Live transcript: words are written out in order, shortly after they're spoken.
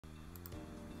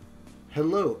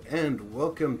Hello and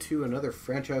welcome to another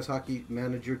Franchise Hockey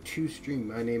Manager 2 stream.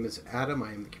 My name is Adam.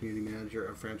 I am the Community Manager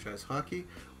of Franchise Hockey.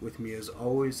 With me as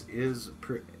always is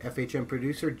FHM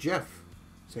producer Jeff.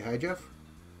 Say hi, Jeff.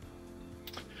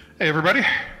 Hey everybody.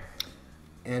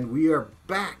 And we are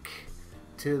back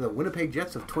to the Winnipeg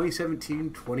Jets of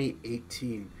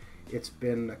 2017-2018. It's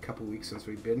been a couple weeks since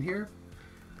we've been here,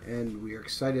 and we are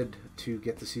excited to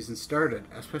get the season started,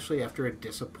 especially after a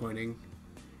disappointing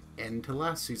end to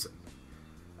last season.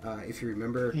 If you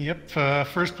remember... Yep,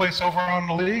 first place overall in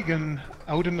the league and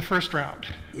out in the first round.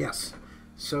 Yes.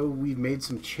 So we've made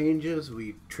some changes.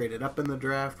 We traded up in the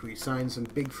draft. We signed some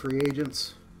big free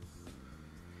agents.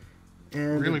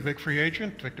 And really big free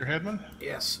agent, Victor Hedman.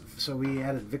 Yes. So we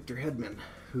added Victor Hedman,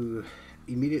 who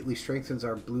immediately strengthens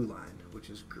our blue line, which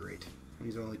is great.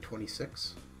 He's only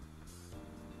 26.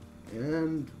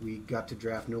 And we got to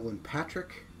draft Nolan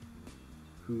Patrick,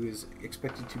 who is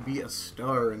expected to be a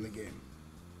star in the game.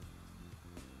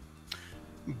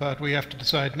 But we have to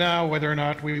decide now whether or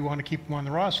not we want to keep him on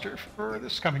the roster for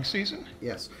this coming season.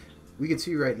 Yes. We can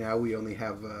see right now we only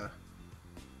have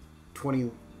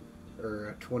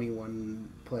 21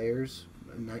 players,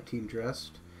 19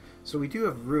 dressed. So we do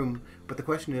have room, but the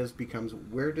question becomes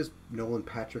where does Nolan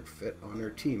Patrick fit on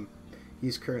our team?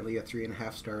 He's currently a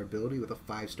 3.5-star ability with a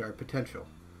 5-star potential.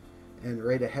 And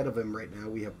right ahead of him right now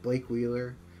we have Blake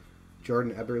Wheeler,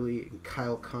 Jordan Eberle, and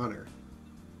Kyle Connor,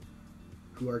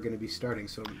 who are going to be starting.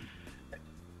 So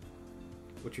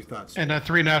what's your thoughts? And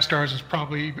 3.5 stars is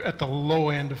probably at the low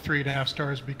end of 3.5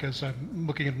 stars because I'm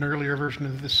looking at an earlier version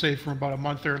of this save from about a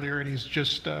month earlier, and he's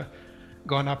just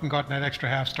gone up and gotten that extra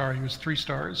half star. He was 3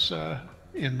 stars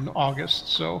in August.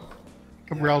 So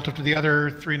relative to the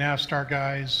other 3.5 star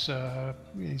guys,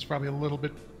 he's probably a little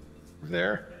bit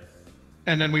there.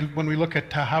 And then when we look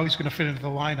at how he's going to fit into the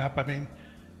lineup, I mean,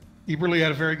 he really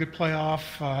had a very good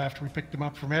playoff after we picked him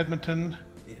up from Edmonton.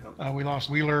 We lost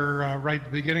Wheeler right at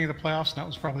the beginning of the playoffs, and that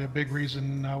was probably a big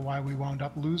reason why we wound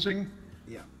up losing.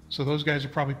 Yeah. So those guys are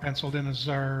probably penciled in as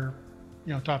our,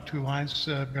 top 2 lines.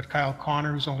 We've got Kyle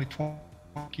Connor, who's only 20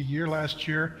 a year last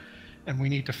year, and we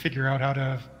need to figure out how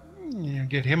to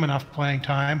get him enough playing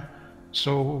time.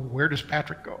 So where does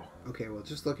Patrick go? Okay, well,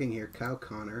 just looking here, Kyle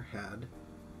Connor had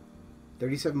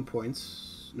 37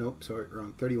 points. Nope, sorry,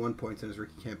 wrong. 31 points in his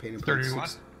rookie campaign. And 31.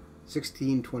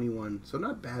 16, 21. So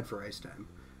not bad for ice time.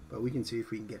 But we can see if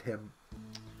we can get him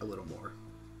a little more.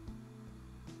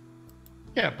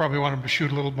 Yeah, probably want him to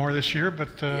shoot a little more this year,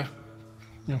 but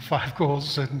 5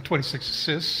 goals and 26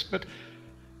 assists. But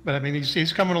I mean,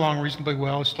 he's coming along reasonably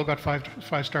well. He's still got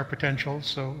 5-star potential.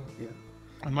 So yeah.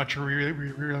 I'm not sure we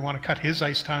really want to cut his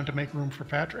ice time to make room for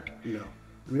Patrick. No.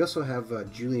 We also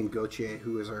have Julien Gauthier,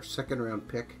 who is our second-round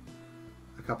pick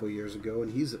a couple of years ago, and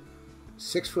he's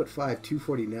 6'5",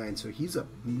 249. So he's a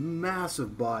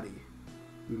massive body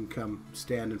who can come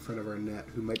stand in front of our net,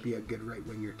 who might be a good right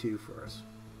winger too for us.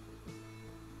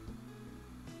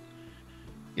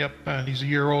 Yep, and he's a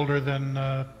year older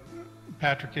than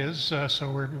Patrick is,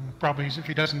 so we're probably, if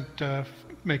he doesn't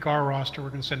make our roster, we're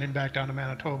going to send him back down to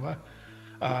Manitoba.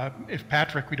 If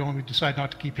Patrick, we decide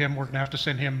not to keep him, we're going to have to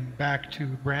send him back to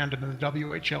Brandon in the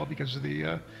WHL because of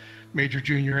the major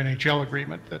junior NHL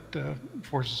agreement that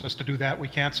forces us to do that. We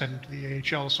can't send him to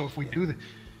the AHL, so if we do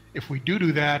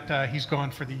that, he's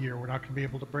gone for the year. We're not going to be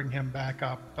able to bring him back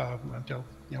up until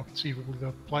conceivably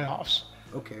the playoffs.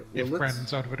 Okay. Well, if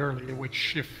Brandon's out of it early,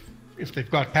 which if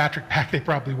they've got Patrick back, they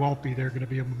probably won't be. They're going to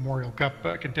be a Memorial Cup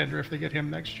contender if they get him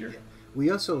next year. Yeah. We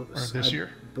also, this year,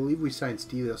 believe we signed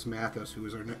Stelios Mathos, who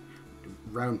was our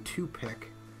round 2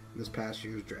 pick in this past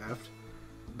year's draft,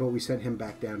 but we sent him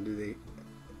back down to the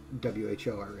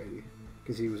WHL already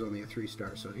because he was only a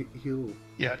 3-star. So he'll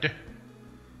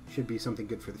should be something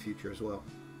good for the future as well.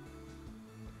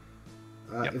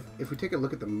 Yep. If we take a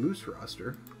look at the Moose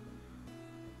roster,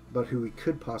 but who we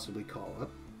could possibly call up,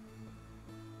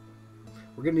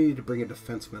 we're going to need to bring a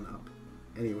defenseman up.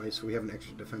 Anyway, so we have an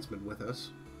extra defenseman with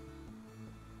us.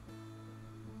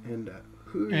 And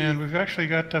we've actually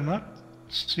got, I'm not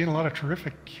seeing a lot of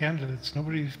terrific candidates.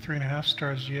 Nobody 3.5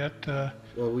 stars yet.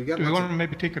 Well, do we want to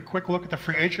maybe take a quick look at the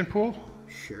free agent pool?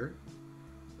 Sure.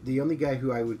 The only guy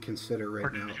who I would consider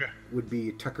right now would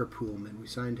be Tucker Poolman. We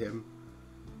signed him.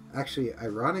 Actually,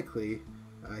 ironically,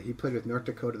 he played with North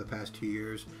Dakota the past 2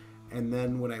 years. And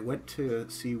then when I went to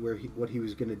see what he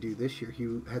was going to do this year,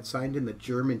 he had signed in the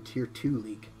German Tier 2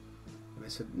 league. And I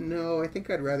said, no, I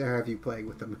think I'd rather have you playing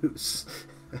with the Moose.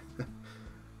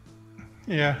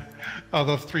 Yeah,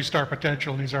 although 3-star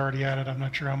potential, and he's already at it. I'm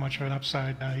not sure how much of an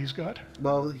upside he's got.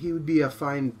 Well, he would be a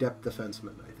fine depth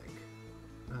defenseman, I think.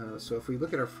 So if we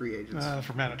look at our free agents...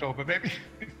 For Manitoba, maybe.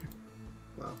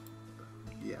 Well,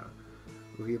 Yeah.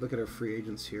 If we look at our free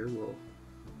agents here, we'll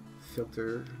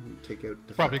filter and take out...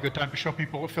 Probably a good time to show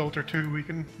people a filter too. We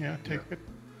can, take it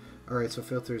All right, so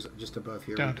filters just above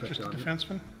here. down to just a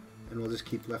defenseman. And we'll just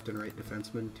keep left and right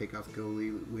defenseman, take off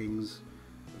goalie, wings,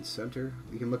 and center.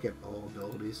 We can look at all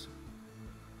abilities.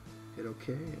 Hit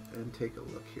OK, and take a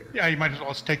look here. Yeah, you might as well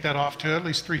just take that off to at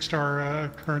least 3-star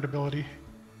current ability.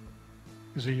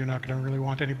 Because you're not going to really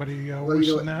want anybody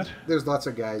worse than that. There's lots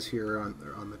of guys here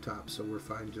on the top, so we're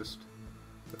fine just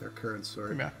with our current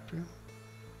sort. Yeah.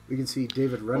 We can see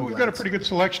David Rundblatt. Well, we've got a pretty good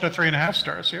selection of 3.5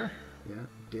 stars here. Yeah.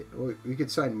 We could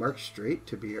sign Mark Straight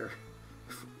to be our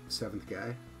 7th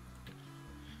guy.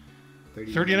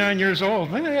 39 years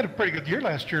old. Man, they had a pretty good year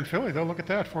last year in Philly, though. Look at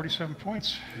that, 47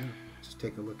 points. Yeah. Just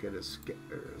take a look at his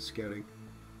scouting.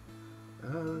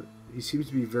 He seems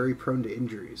to be very prone to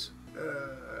injuries.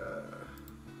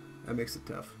 That makes it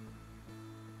tough.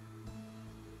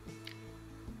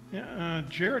 Yeah,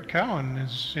 Jared Cowan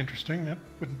is interesting. That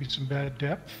wouldn't be some bad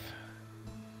depth.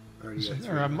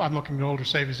 I'm looking at older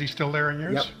save. Is he still there in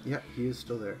yours? Yep, he is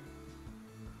still there.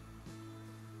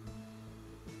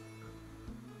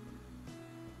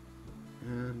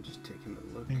 And just taking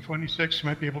a look. In 26, you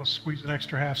might be able to squeeze an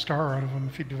extra half-star out of him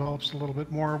if he develops a little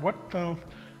bit more. I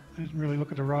didn't really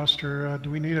look at the roster. Do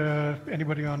we need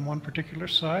anybody on one particular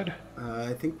side?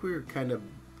 I think we're kind of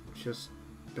just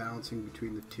balancing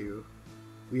between the two.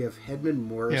 We have Hedman,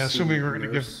 Morris, assuming we're going to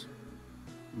give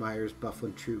Myers,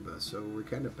 Bufflin, Trouba, so we're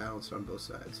kind of balanced on both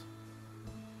sides.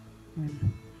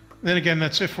 Then again,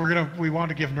 that's if we want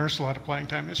to give Nurse a lot of playing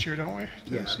time this year, don't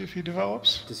we? To see if he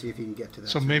develops. To see if he can get to that.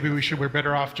 So maybe we're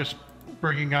better off just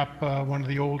bringing up one of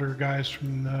the older guys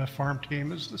from the farm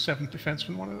team as the 7th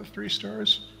defenseman, one of the 3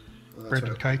 stars.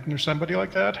 Brendan Kuyten or somebody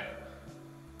like that.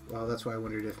 Well, that's why I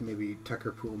wondered if maybe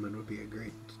Tucker Poolman would be a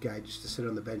great guy just to sit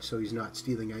on the bench so he's not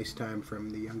stealing ice time from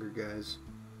the younger guys.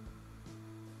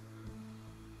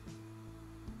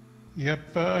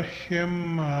 Yep,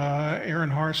 him, Aaron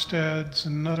Harstad's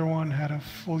another one, had a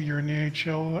full year in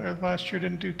the AHL last year,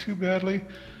 didn't do too badly.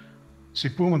 See,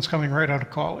 Poolman's coming right out of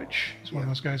college. He's one of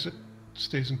those guys that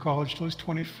stays in college till he's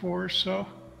 24 or so.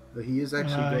 But he is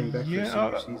actually going back for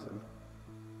senior season.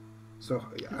 So,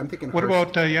 I'm thinking... What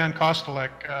about Jan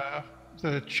Kostelek,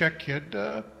 the Czech kid?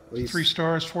 3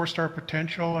 stars, 4-star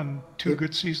potential, and 2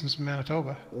 good seasons in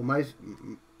Manitoba. Well,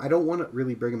 I don't want to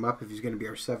really bring him up if he's going to be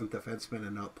our 7th defenseman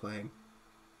and not playing.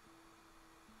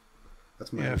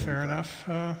 That's my fair enough.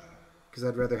 Because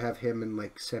I'd rather have him and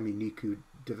like Semi Niku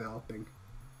developing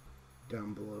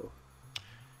down below.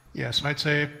 Yes, I'd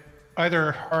say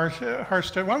either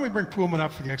Harstad. Why don't we bring Poolman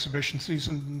up for the exhibition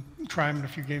season and try him in a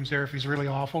few games there? If he's really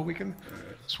awful, we can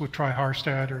try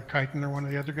Harstad or Kuyten or one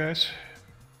of the other guys.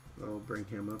 I'll bring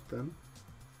him up then.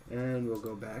 And we'll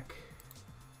go back.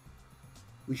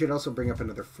 We should also bring up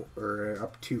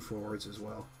up 2 forwards as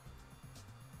well.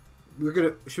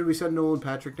 Should we send Nolan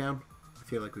Patrick down? I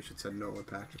feel like we should send Nolan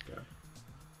Patrick down.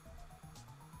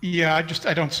 Yeah,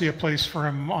 I don't see a place for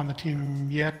him on the team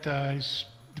yet.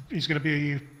 He's going to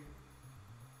be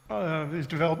his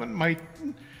development might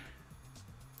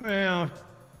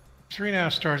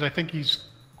 3.5 stars. I think he's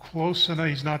close enough.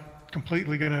 He's not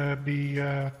completely going to be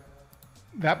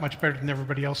that much better than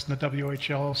everybody else in the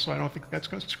WHL, so I don't think that's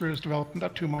going to screw his development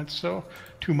up too much.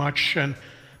 And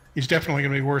he's definitely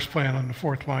going to be worse playing on the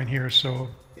 4th line here. So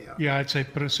yeah, I'd say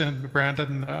put us in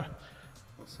Brandon.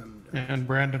 And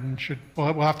Brandon should.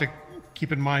 We'll have to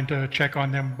keep in mind to check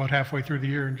on them about halfway through the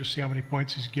year and just see how many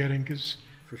points he's getting, because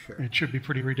for sure it should be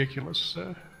pretty ridiculous.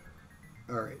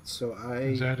 All right, so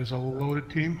that is a loaded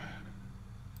team.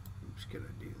 I'm just gonna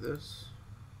do this.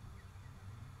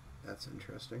 That's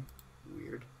interesting.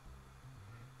 Weird.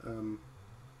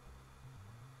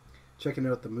 Checking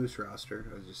out the Moose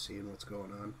roster, I was just seeing what's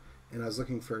going on, and I was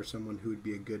looking for someone who would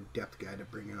be a good depth guy to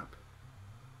bring up,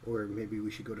 or maybe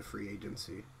we should go to free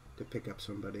agency to pick up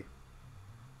somebody.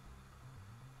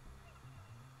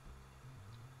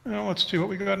 Well, let's see what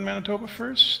we got in Manitoba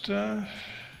first.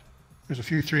 There's a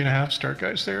few 3.5 star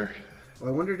guys there. Well,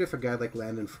 I wondered if a guy like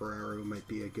Landon Ferraro might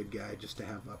be a good guy just to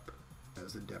have up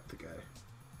as the depth guy.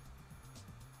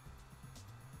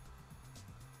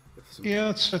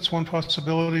 Yeah, that's one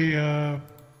possibility. What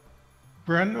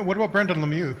about Brendan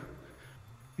Lemieux?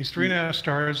 He's 3.5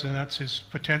 stars, and that's his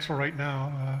potential right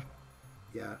now.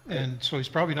 And so he's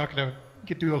probably not going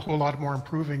to do a whole lot more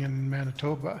improving in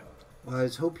Manitoba. Well, I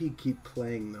just hope he'd keep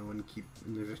playing, though, and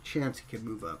there's a chance he can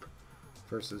move up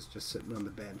versus just sitting on the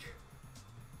bench.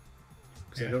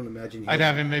 Because I don't imagine... I'd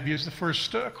have him maybe as the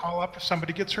first call-up if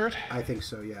somebody gets hurt. I think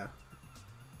so, yeah.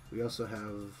 We also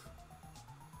have...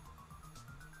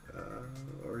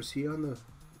 or is he on the...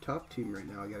 top team right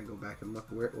now? I gotta go back and look.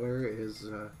 Where is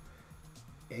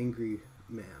Angry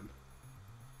Man?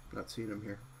 Not seeing him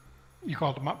here. You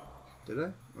called him up. Did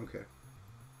I? Okay.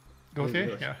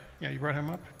 Gauthier? Yeah, you brought him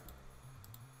up.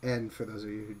 And for those of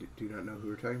you who do not know who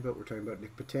we're talking about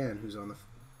Nick Patan, who's on the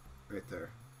right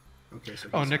there. Okay, so.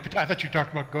 Oh, Nick Patan. I thought you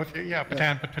talked about Gauthier. Yeah,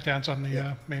 Patan, but Patan's on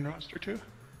the main roster too.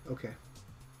 Okay.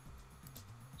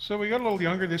 So we got a little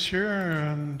younger this year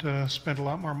and spent a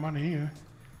lot more money.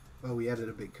 Well, we added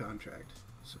a big contract.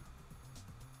 So.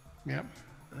 Yeah.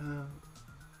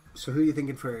 So who are you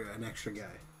thinking for an extra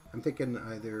guy? I'm thinking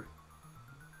either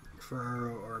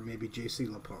Ferraro or maybe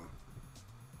JC Lapont.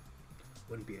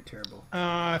 Wouldn't be a terrible.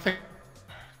 I think.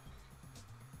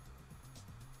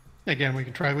 Again, we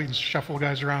can shuffle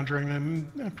guys around during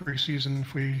the preseason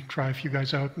if we try a few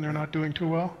guys out and they're not doing too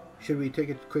well. Should we take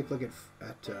a quick look at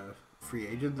free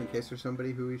agents in case there's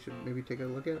somebody who we should maybe take a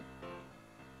look at?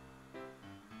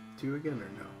 Two again or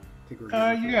no? I think we're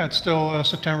yeah, it's still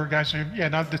September, guys. Yeah,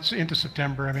 now that's into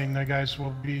September. I mean, the guys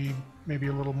will be maybe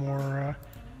a little more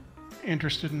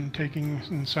interested in taking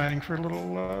and signing for a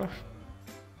little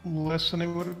less than they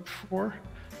would have before.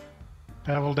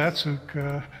 Pavel Datsyuk,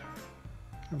 at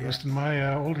least in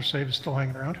my older save, is still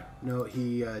hanging around. No,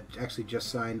 he actually just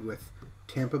signed with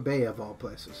Tampa Bay of all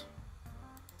places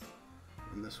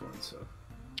in this one. So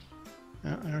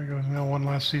yeah, there we go. Now one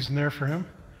last season there for him.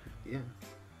 Yeah.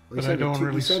 Well, but I don't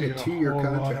really see a 2-year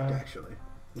contract, lot, actually.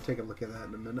 We'll take a look at that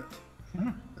in a minute.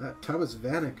 Thomas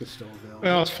Vanek is still available.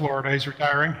 Well, it's Florida. He's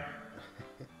retiring.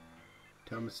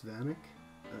 Thomas Vanek.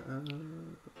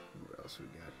 What else we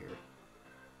got here?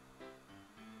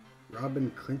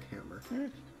 Robin Klinkhammer.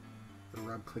 Or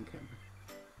Rob Klinkhammer.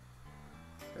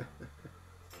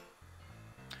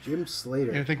 Jim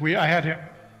Slater. I think I had him.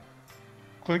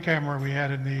 Klinkhammer we had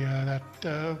in the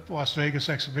that Las Vegas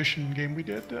exhibition game we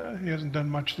did. He hasn't done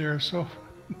much there, so.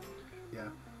 Yeah,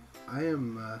 I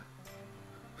am.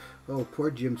 Oh,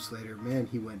 poor Jim Slater. Man,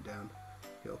 he went down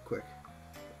real quick.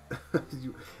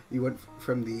 He went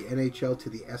from the NHL to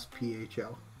the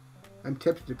SPHL. I'm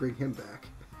tempted to bring him back.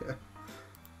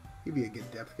 He'd be a good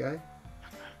depth guy.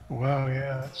 Wow,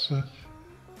 yeah. That's, did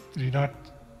he not?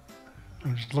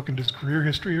 I'm just looking at his career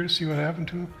history here to see what happened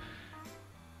to him.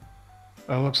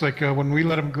 Looks like when we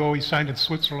let him go, he signed in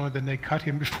Switzerland, then they cut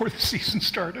him before the season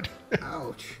started.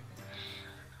 Ouch.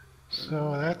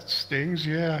 So that stings,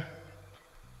 yeah.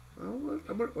 Well,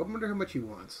 I wonder how much he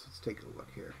wants. Let's take a look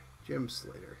here. Jim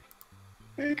Slater.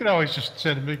 You could always just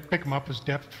pick him up as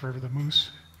depth for the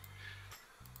Moose.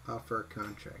 Offer a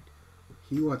contract.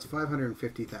 He wants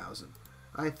 $550,000.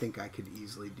 I think I could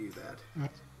easily do that.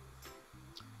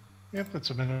 Yep, that's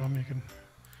a minimum. You can.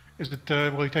 Is it?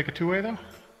 Will he take a two-way though?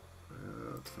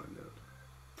 Let's find out.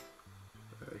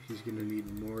 He's going to need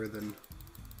more than.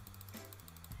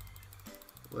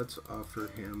 Let's offer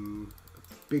him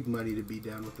big money to be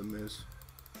down with the Moose.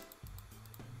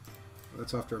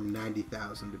 Let's offer him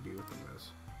 $90,000 to be with the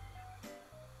Moose.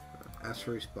 Ask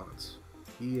for response.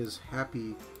 He is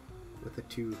happy with a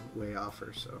two-way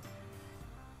offer, so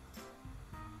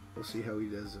we'll see how he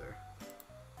does there.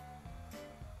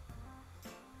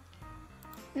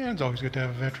 Yeah, it's always good to have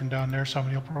a veteran down there.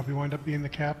 Somebody will probably wind up being the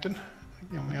captain.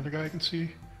 The only other guy I can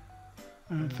see.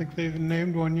 I don't think they've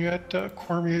named one yet.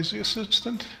 Cormier's the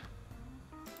assistant.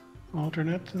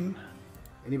 Alternate. And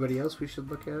anybody else we should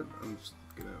look at? I'm just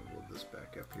going to hold this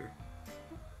back up here.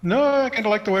 No, I kind of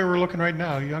like the way we're looking right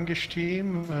now. Youngish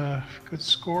team, good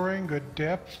scoring, good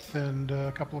depth, and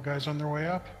a couple of guys on their way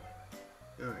up.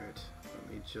 All right.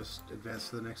 Let me just advance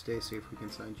to the next day, see if we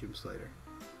can sign Jim Slater.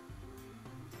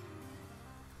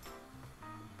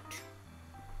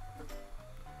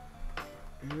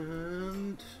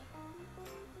 And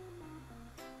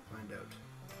find out.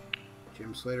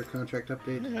 Jim Slater contract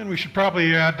update. And we should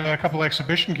probably add a couple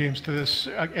exhibition games to this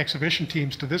exhibition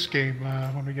teams to this game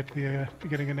when we get to the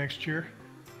beginning of next year.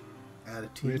 Add a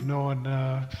team. If we had known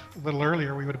a little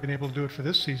earlier, we would have been able to do it for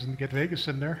this season to get Vegas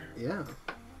in there. Yeah.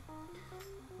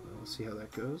 We'll see how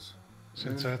that goes.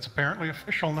 Since it's apparently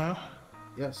official now.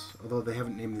 Yes, although they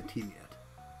haven't named the team yet,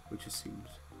 which just seems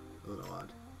a little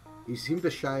odd. You seem to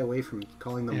shy away from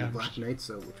calling them the Black Knights,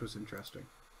 though, which was interesting.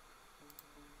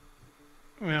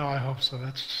 Well, I hope so.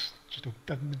 That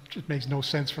just makes no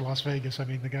sense for Las Vegas. I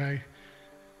mean, the guy,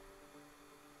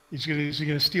 is he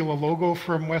gonna steal a logo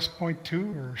from West Point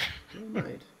too, or? He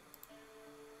might.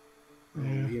 Yeah.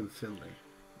 Liam Finley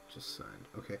just signed.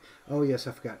 Okay. Oh yes,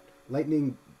 I forgot.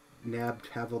 Lightning nabbed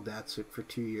Pavel Datsyuk for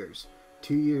 2 years.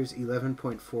 2 years,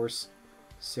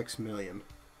 $11.46 million.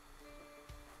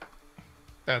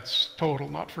 That's total,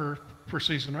 not for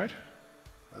season, right?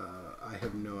 I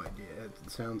have no idea.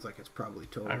 It sounds like it's probably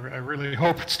total. I really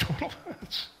hope it's total.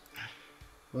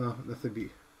 Well, that would be,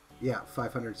 yeah,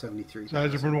 573. So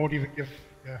Eiserman won't even give.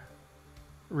 Yeah.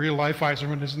 Real life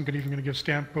Eiserman isn't even going to give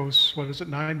Stamkos, what is it,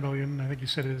 $9 million? I think he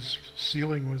said his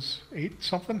ceiling was 8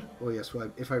 something. Well, yes.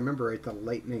 Well, if I remember right, the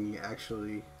Lightning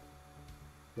actually,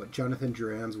 Jonathan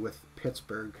Duran's with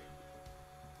Pittsburgh.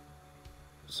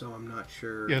 So I'm not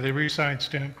sure. Yeah, they re-signed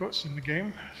Stamkos in the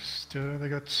game.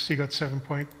 He got 7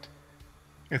 point.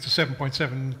 It's a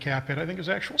 7.7 cap hit. I think his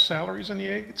actual salary's in the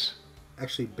 8s.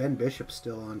 Actually, Ben Bishop's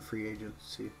still on free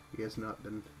agency. He has not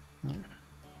been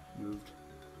moved.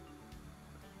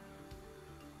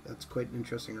 That's quite an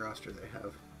interesting roster they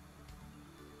have.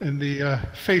 And the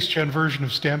face-gen version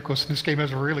of Stamkos in this game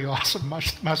has a really awesome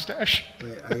mustache.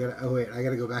 Wait, I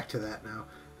gotta go back to that now.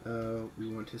 We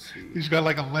want to see. He's got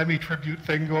like a Lemmy tribute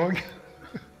thing going.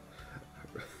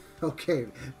 Okay,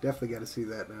 definitely got to see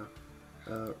that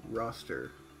now.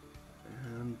 Roster,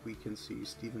 and we can see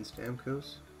Steven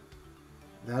Stamkos.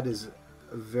 That is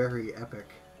very epic.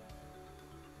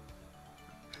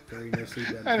 Very nicely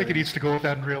done. I think he needs to go with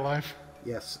that in real life.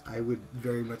 Yes, I would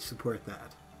very much support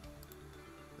that.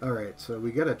 All right, so we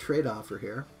got a trade offer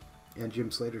here, and Jim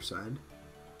Slater signed.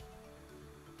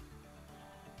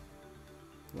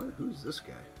 What? Who's this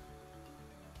guy?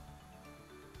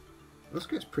 This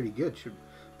guy's pretty good.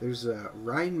 There's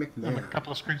Ryan McMahon. I'm a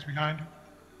couple of screens behind.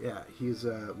 Yeah, he's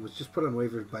was just put on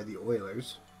waivers by the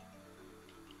Oilers,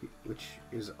 which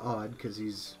is odd because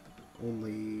he's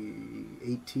only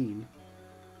 18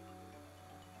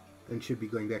 and should be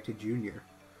going back to junior.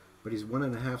 But he's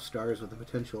 1.5 stars with a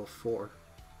potential of 4.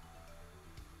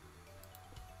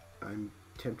 I'm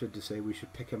tempted to say we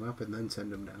should pick him up and then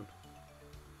send him down.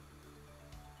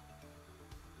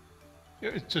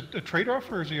 Yeah, it's a trade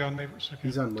offer, or is he on waivers?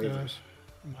 He's on waivers.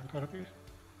 I'm not caught up here.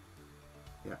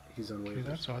 Yeah, he's on waivers. Gee,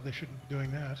 that's odd. They shouldn't be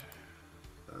doing that.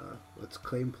 Let's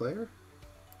claim player.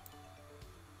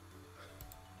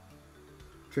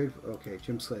 Trade. Okay,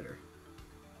 Jim Slater.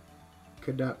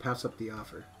 Could not pass up the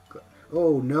offer.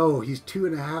 Oh no, he's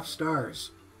 2.5 stars.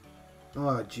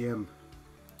 Oh, Jim.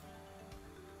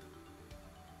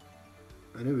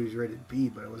 I knew he was rated B,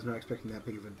 but I was not expecting that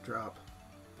big of a drop.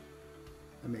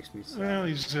 That makes me sad. Well,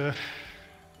 he's oh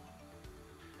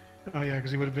yeah,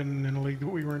 because he would have been in a league that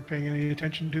we weren't paying any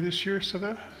attention to this year, so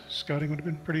the scouting would have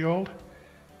been pretty old.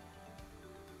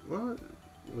 Well,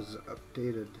 it was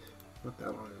updated not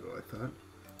that long ago, I thought.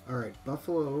 All right,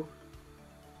 Buffalo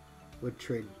would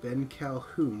trade Ben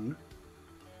Calhoun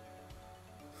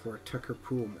for Tucker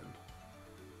Poolman.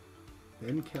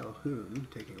 Ben Calhoun,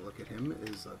 taking a look at him,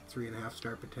 is a 3.5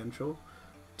 star potential,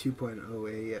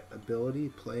 2.0 ability,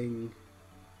 playing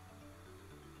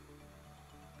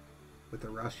with the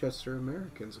Rochester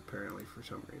Americans apparently for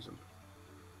some reason.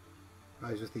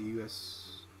 He's with the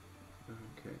U.S.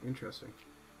 Okay, interesting.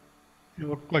 He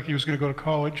looked like he was going to go to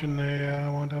college, and they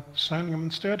wound up signing him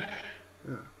instead.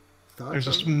 Yeah. There's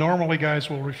just normally guys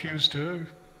will refuse to.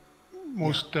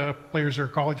 Most players who are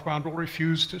college bound will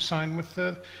refuse to sign with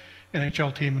the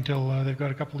NHL team until they've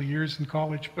got a couple of years in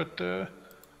college. But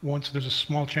once there's a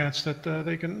small chance that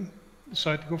they can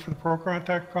decide to go for the pro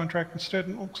contract instead,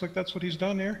 and it looks like that's what he's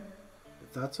done here.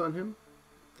 Thoughts on him?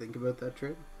 Think about that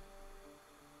trade?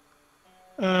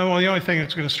 Well, the only thing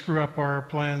that's going to screw up our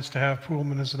plans to have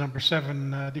Poolman as the number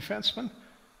 7 defenseman.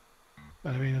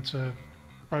 I mean, it's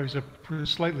probably a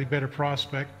slightly better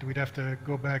prospect. We'd have to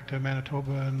go back to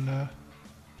Manitoba and.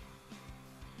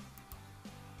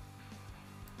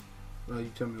 Well,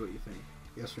 you tell me what you think.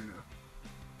 Yes or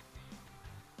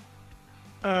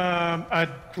no? I'd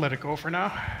let it go for now. All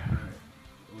right,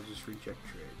 we'll just reject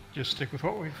trade. Just stick with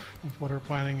what we're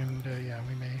planning, and yeah,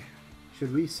 we may.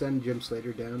 Should we send Jim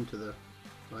Slater down to the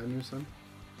minors then?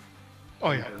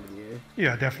 Oh yeah, down to the A?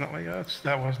 Yeah, definitely.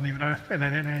 That wasn't even an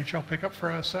NHL pickup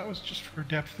for us. That was just for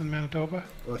depth in Manitoba.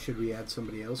 Well, should we add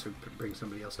somebody else or bring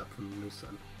somebody else up from the Moose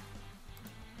then?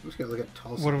 I'm just gonna look at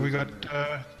Tulsa. What have we got?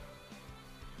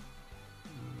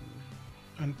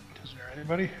 And is there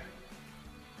anybody?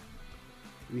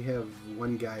 We have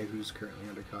one guy who's currently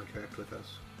under contract with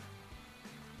us.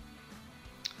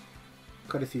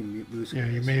 Quite a few Moose guys. Yeah,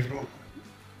 you may have.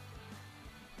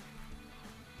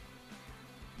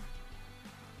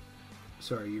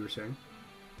 Sorry, you were saying?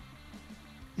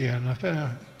 Yeah, nothing.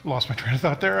 Lost my train of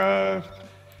thought there.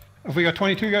 Have we got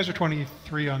 22 guys or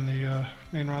 23 on the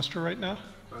main roster right now?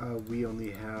 We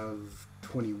only have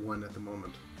 21 at the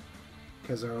moment.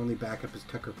 Because our only backup is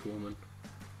Tucker Poolman.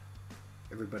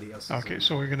 Everybody else is okay,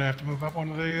 so we're going to have to move up one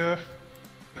of the...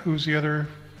 who's the other...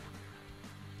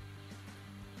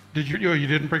 Did you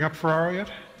didn't bring up Ferraro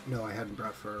yet? No, I hadn't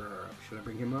brought Ferraro up. Should I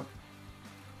bring him up?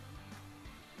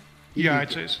 Yeah,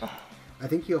 I'd say so. I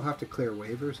think he'll have to clear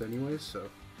waivers anyways, so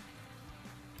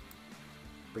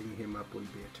bringing him up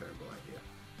wouldn't be a terrible idea.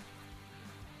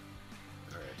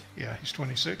 All right. Yeah, he's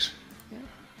 26. Yeah.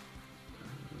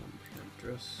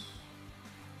 Dress.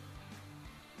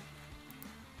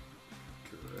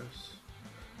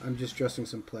 I'm just dressing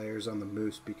some players on the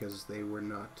Moose because they were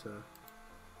not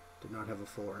did not have a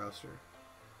full roster.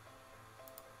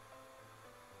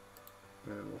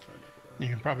 And we'll find out. You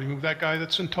can probably move that guy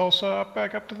that's in Tulsa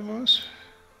back up to the Moose.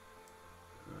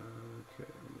 Okay,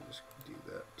 let me just do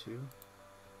that too.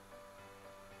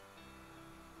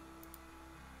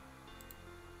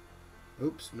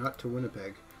 Oops, not to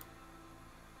Winnipeg.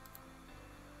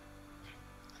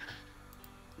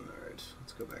 Alright,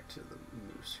 let's go back to the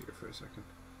Moose here for a second.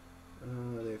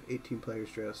 They have 18 players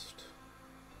dressed.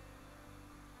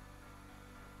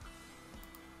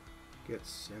 Get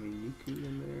Sammy Niku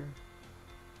in there.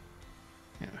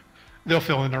 Yeah, they'll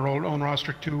fill in their own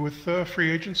roster too with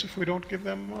free agents if we don't give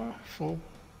them a full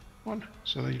one,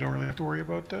 so that you don't really have to worry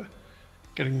about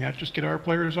getting that. Just get our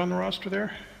players on the roster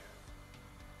there.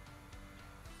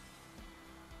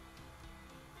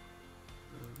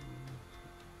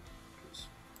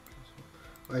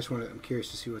 I'm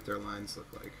curious to see what their lines look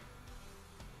like.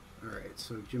 Alright,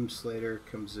 so Jim Slater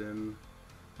comes in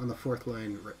on the fourth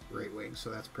line right wing, so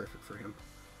that's perfect for him.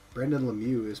 Brendan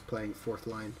Lemieux is playing fourth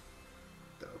line,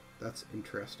 though. That's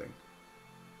interesting.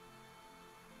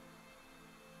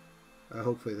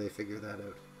 Hopefully they figure that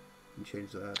out and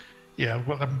change that. Yeah,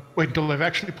 well, wait until they've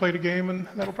actually played a game, and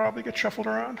that'll probably get shuffled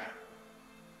around.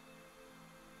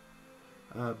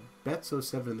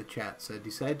 Bets07 in the chat said,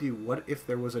 decide to what if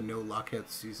there was a no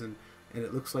lockout season and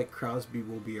it looks like Crosby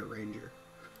will be a Ranger.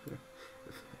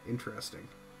 Interesting.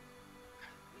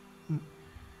 And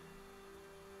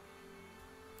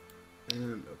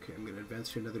okay, I'm going to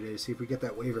advance to another day to see if we get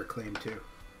that waiver claim too.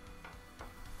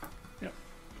 Yep.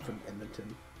 From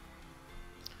Edmonton.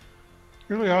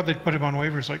 Really odd they'd put him on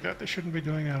waivers like that. They shouldn't be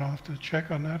doing that. I'll have to check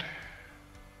on that.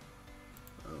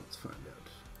 Let's find out.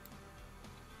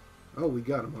 Oh, we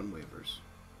got him on waivers.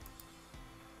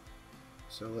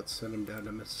 So let's send him down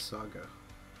to Mississauga.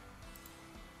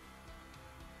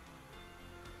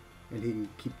 And he can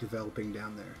keep developing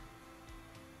down there.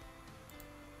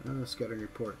 Scouting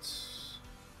reports.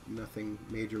 Nothing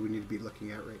major we need to be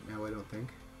looking at right now, I don't think.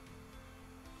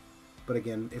 But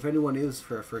again, if anyone is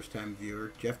for a first-time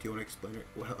viewer, Jeff, do you want to explain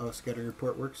how a scouting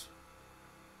report works?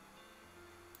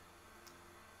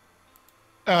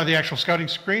 The actual scouting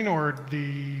screen, or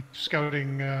the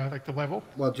scouting, like the level?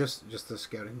 Well, just the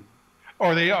scouting.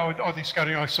 Or the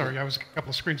scouting. Oh, sorry, I was a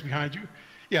couple of screens behind you.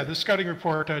 Yeah, the scouting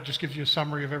report just gives you a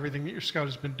summary of everything that your scout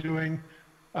has been doing.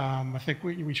 I think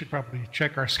we should probably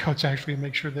check our scouts actually and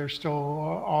make sure they're still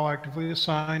all actively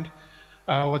assigned.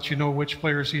 Lets you know which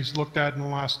players he's looked at in the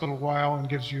last little while, and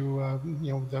gives you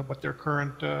what their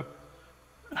current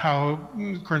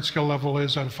current skill level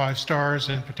is out of 5 stars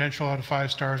and potential out of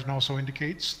 5 stars, and also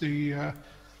indicates the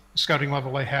scouting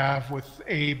level they have, with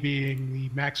A being the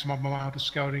maximum amount of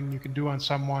scouting you can do on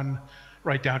someone,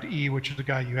 right down to E, which is the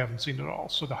guy you haven't seen at all.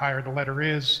 So the higher the letter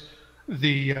is,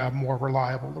 the more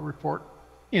reliable the report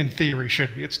in theory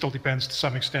should be. It still depends to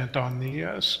some extent on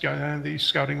the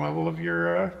scouting level of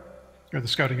your or the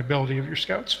scouting ability of your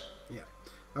scouts. Yeah.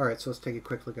 All right, so let's take a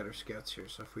quick look at our scouts here.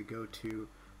 So if we go to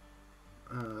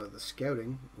the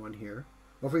scouting one here,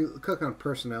 well, if we click on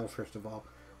personnel first of all,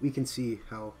 we can see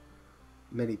how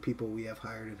many people we have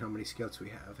hired and how many scouts we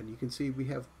have, and you can see we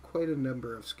have quite a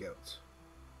number of scouts,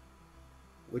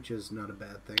 which is not a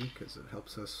bad thing because it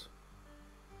helps us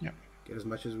get as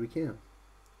much as we can.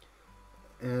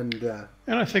 And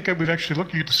I think we've actually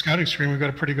looking at the scouting screen. We've got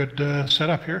a pretty good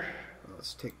setup here. Well,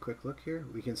 let's take a quick look here.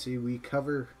 We can see we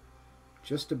cover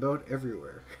just about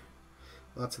everywhere.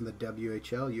 Lots in the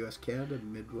WHL, US, Canada,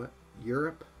 Midwest,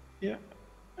 Europe. Yeah.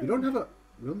 We only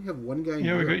have one guy in Europe.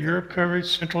 Yeah, we got Europe coverage,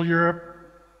 Central Europe.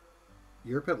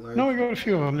 Europe at large. No, we got a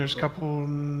few of them. There's a couple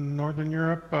in Northern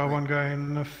Europe. Right. One guy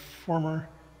in the former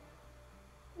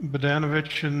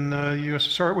Bogdanovich in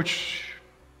USSR, which...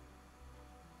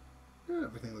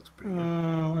 everything looks pretty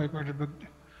good.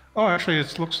 Oh, actually,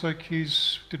 it looks like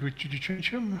he's... Did you change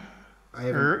him? I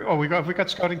haven't. We got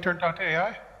scouting turned on to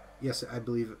AI? Yes, I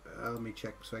believe. Let me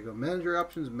check. So I go manager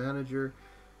options, manager.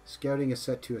 Scouting is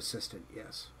set to assistant.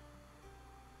 Yes.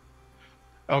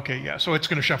 Okay, yeah. So it's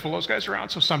going to shuffle those guys around.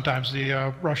 So sometimes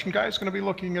the Russian guy is going to be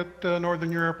looking at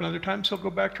Northern Europe, and other times he'll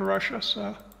go back to Russia.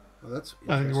 So well, that's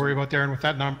nothing to worry about there. And with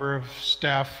that number of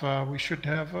staff, we should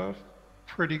have a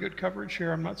pretty good coverage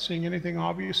here. I'm not seeing anything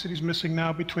obvious that he's missing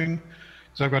now between.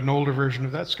 So I've got an older version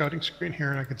of that scouting screen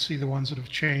here, and I can see the ones that have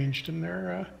changed, and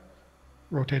they're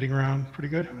rotating around pretty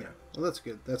good. Yeah, well, that's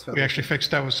good. That's how We actually fixed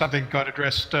that. Was something got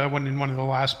addressed when in one of the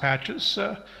last patches.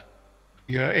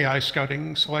 The AI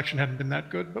scouting selection hadn't been that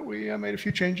good, but we made a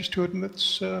few changes to it, and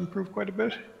it's improved quite a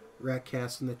bit.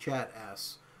 Ratcast in the chat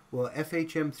asks, will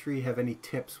FHM3 have any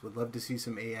tips? Would love to see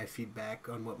some AI feedback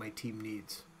on what my team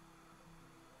needs.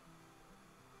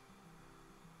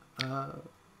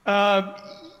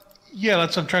 Yeah,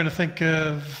 I'm trying to think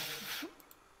of.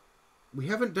 We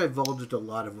haven't divulged a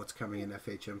lot of what's coming in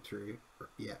FHM3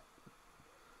 yet.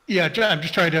 Yeah, I'm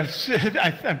just trying to.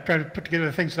 I'm trying to put together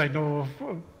the things that I know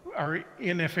are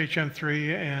in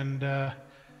FHM3, and I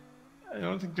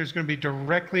don't think there's going to be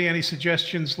directly any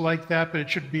suggestions like that, but it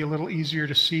should be a little easier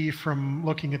to see from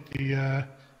looking at the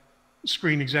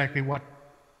screen exactly what.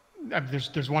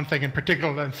 There's one thing in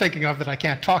particular that I'm thinking of that I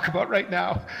can't talk about right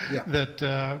now. Yeah.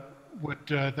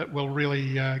 That will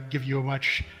really give you a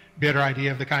much better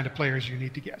idea of the kind of players you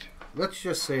need to get. Let's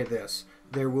just say this: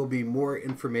 there will be more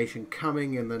information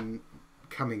coming in the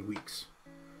coming weeks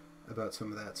about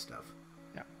some of that stuff.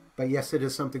 Yeah. But yes, it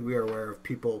is something we are aware of.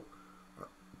 People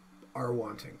are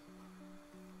wanting.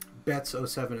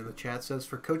 Bets07 in the chat says,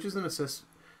 for coaches and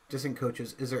assistant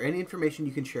coaches, is there any information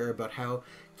you can share about how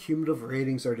cumulative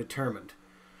ratings are determined,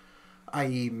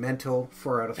 i.e. mental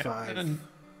 4 out of 5,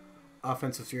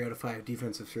 offensive 3 out of 5,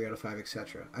 defensive 3 out of 5,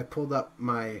 etc.? I pulled up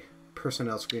my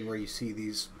personnel screen where you see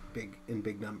these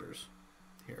big numbers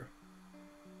here.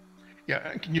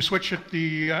 Yeah, can you switch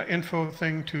the info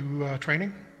thing to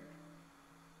training?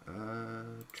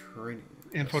 Training.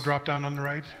 Info Yes. drop down on the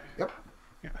right. Yep.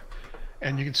 Yeah,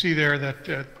 and you can see there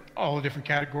that all the different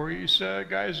categories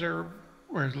guys are,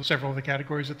 or several of the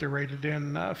categories that they're rated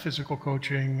in, physical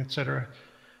coaching, etc.,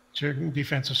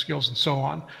 defensive skills, and so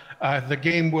on. The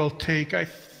game will take, I'm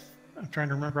trying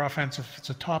to remember offensive, it's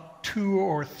a top 2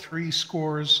 or 3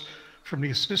 scores from the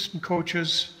assistant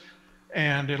coaches,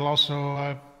 and it'll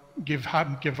also give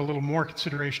a little more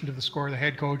consideration to the score of the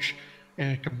head coach,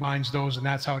 and it combines those, and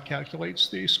that's how it calculates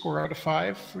the score out of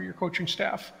 5 for your coaching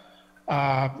staff.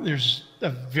 There's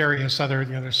various other,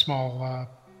 there's small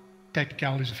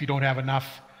technicalities. If you don't have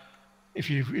enough, if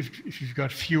you've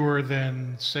got fewer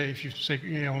than, if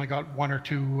you only got 1 or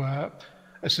 2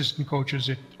 assistant coaches,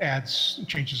 it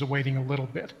changes the weighting a little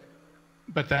bit.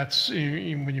 But that's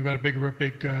when you've got a big group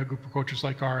of coaches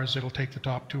like ours, it'll take the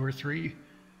top 2 or 3,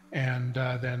 and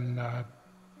then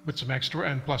with some extra,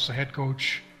 and plus the head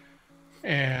coach,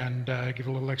 and give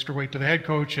a little extra weight to the head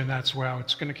coach, and that's how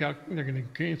it's going to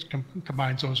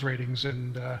combines those ratings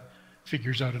and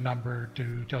figures out a number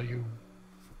to tell you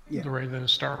the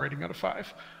star rating out of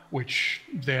 5, which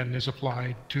then is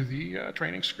applied to the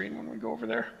training screen when we go over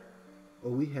there.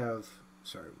 Well, we have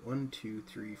 1, 2,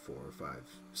 3, 4, 5,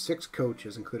 6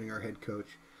 coaches, including our head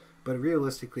coach, but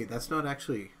realistically, that's not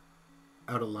actually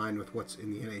out of line with what's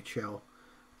in the NHL.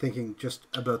 Thinking just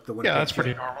about the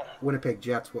pretty normal. Winnipeg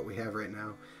Jets, what we have right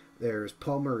now. There's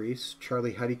Paul Maurice,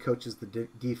 Charlie Huddy coaches the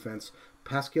defense.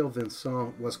 Pascal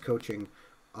Vincent was coaching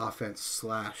offense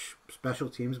 / special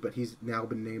teams, but he's now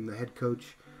been named the head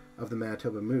coach of the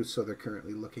Manitoba Moose, so they're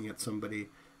currently looking at somebody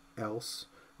else.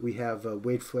 We have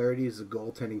Wade Flaherty as the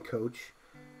goaltending coach.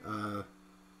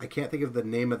 I can't think of the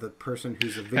name of the person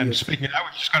who's a video. And speaking of that,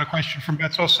 we just got a question from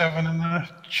Bets07 in the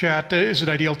chat. Is it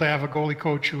ideal to have a goalie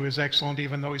coach who is excellent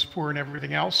even though he's poor in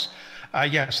everything else?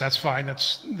 Yes, that's fine.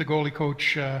 That's the goalie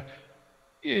coach.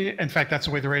 In fact, that's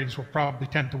the way the ratings will probably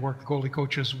tend to work. The goalie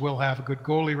coaches will have a good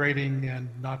goalie rating and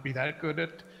not be that good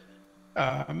at,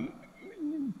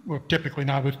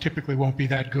 typically won't be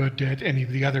that good at any of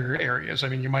the other areas. I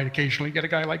mean, you might occasionally get a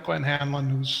guy like Glenn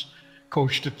Hanlon who's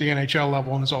coached at the NHL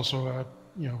level and is also a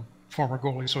former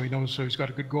goalie, so he's got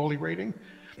a good goalie rating.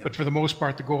 Yep. But for the most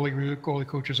part, the goalie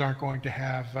coaches aren't going to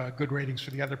have good ratings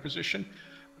for the other position.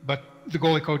 But the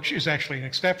goalie coach is actually an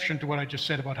exception to what I just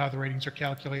said about how the ratings are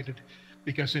calculated,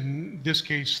 because in this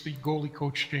case, the goalie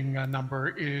coaching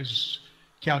number is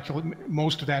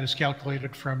most of that is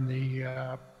calculated from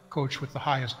the coach with the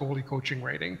highest goalie coaching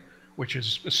rating, which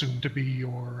is assumed to be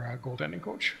your goaltending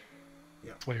coach.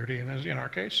 Yeah. Flaherty in our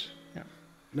case. Yeah.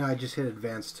 No, I just hit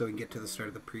advanced so we can get to the start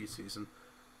of the preseason.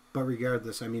 But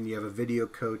regardless, I mean, you have a video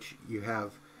coach. We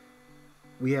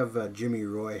have Jimmy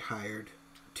Roy hired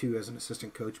too as an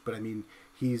assistant coach, but I mean,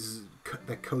 he's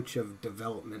the coach of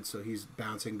development, so he's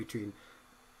bouncing between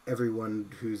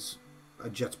everyone who's a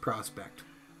Jets prospect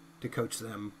to coach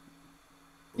them.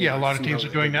 Yeah, a lot of teams are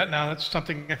doing that now. That's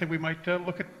something I think we might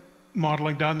look at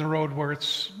modeling down the road, where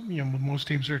it's most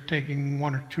teams are taking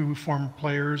 1 or 2 former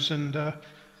players and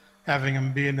having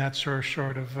them be in that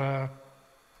sort of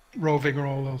roving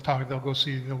role. They'll go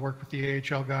see, they'll work with the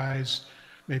AHL guys,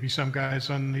 maybe some guys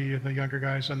on the younger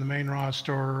guys on the main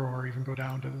roster, or even go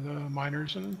down to the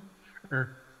minors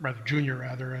or rather junior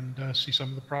rather, and see some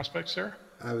of the prospects there.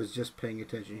 I was just paying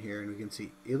attention here, and we can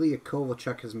see Ilya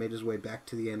Kovalchuk has made his way back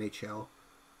to the NHL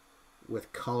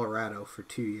with Colorado for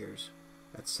 2 years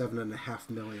at $7.5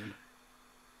 million.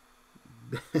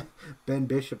 Ben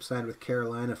Bishop signed with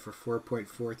Carolina for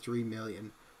 $4.43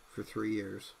 million for 3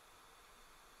 years.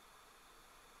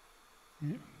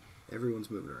 Yeah.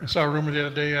 Everyone's moving around. I saw a rumor the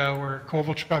other day where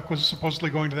Kovalchuk was supposedly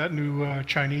going to that new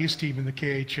Chinese team in the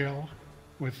KHL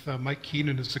with Mike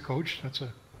Keenan as the coach. That's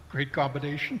a great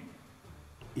combination.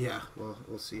 Yeah, well,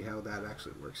 we'll see how that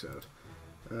actually works out.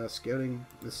 Scouting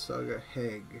Mississauga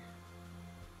Haig.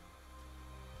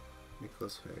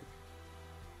 Nicholas Haig.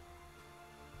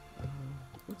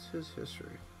 What's his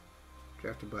history?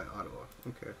 Drafted by Ottawa.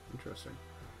 Okay, interesting.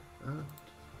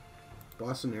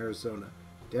 Boston, Arizona.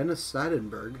 Dennis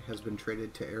Seidenberg has been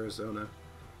traded to Arizona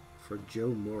for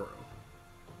Joe Morrow.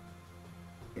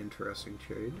 Interesting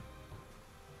trade.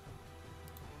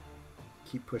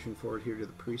 Keep pushing forward here to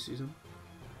the preseason.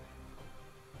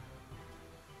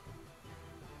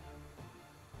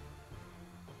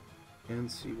 And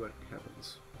see what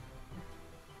happens.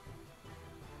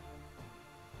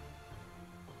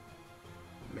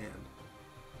 Man.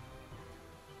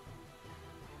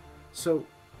 So,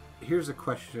 here's a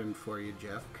question for you,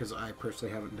 Jeff, because I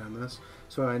personally haven't done this.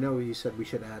 So I know you said we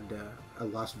should add a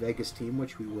Las Vegas team,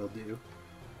 which we will do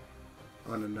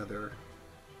on another.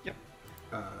 Yep.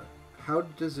 How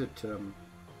does it? Let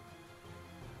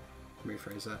me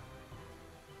rephrase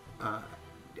that.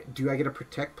 Do I get to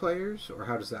protect players, or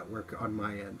how does that work on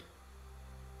my end?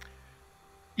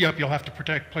 Yep, you'll have to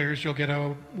protect players. You'll get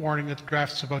a warning that the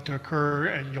draft's about to occur,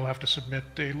 and you'll have to submit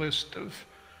a list of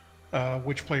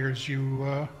which players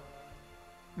you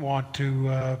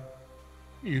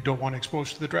you don't want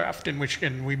exposed to the draft. And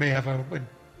we may have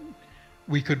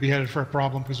we could be headed for a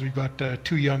problem because we've got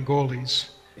 2 young goalies.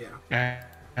 Yeah.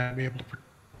 And be able to.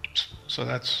 So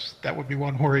that would be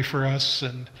one worry for us,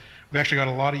 and we've actually got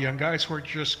a lot of young guys who are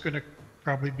just going to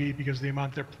probably be, because of the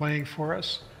amount they're playing for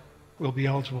us, will be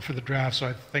eligible for the draft. So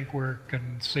I think we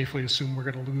can safely assume we're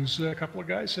going to lose a couple of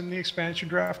guys in the expansion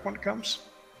draft when it comes.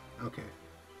 Okay.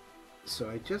 So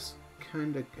I just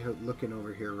kind of looking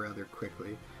over here rather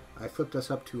quickly. I flipped us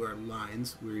up to our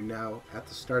lines. We're now at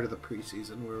the start of the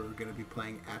preseason where we're going to be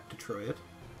playing at Detroit.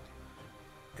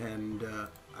 And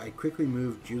I quickly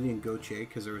moved Julien Gauthier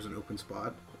because there was an open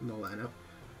spot in the lineup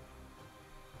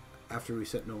after we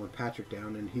set Nolan Patrick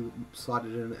down, and he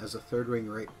slotted in as a third-ring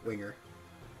right winger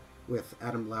with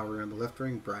Adam Lowry on the left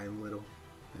wing, Brian Little,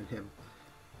 and him.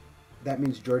 That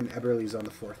means Jordan Eberle's on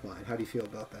the fourth line. How do you feel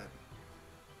about that?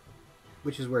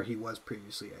 Which is where he was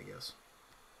previously, I guess.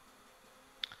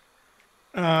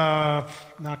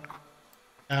 Not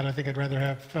bad. I think I'd rather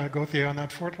have Gauthier on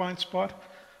that fourth line spot.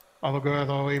 Although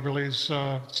Eberle's,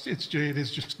 it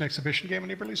is just an exhibition game,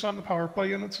 and Eberle's on the power play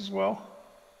units as well.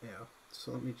 Yeah.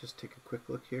 So let me just take a quick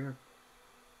look here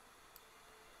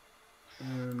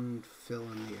and fill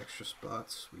in the extra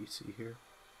spots we see here.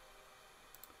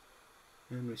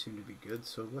 And we seem to be good.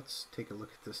 So let's take a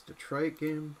look at this Detroit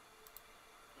game.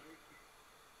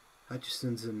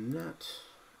 Hutchison's in net,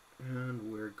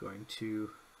 and we're going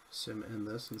to sim end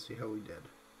this and see how we did.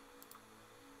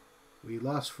 We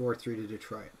lost 4-3 to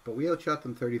Detroit, but we outshot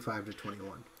them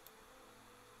 35-21.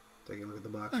 Taking a look at the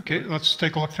box. Okay, let's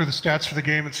take a look through the stats for the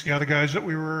game and see how the guys that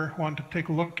we were wanting to take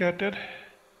a look at did.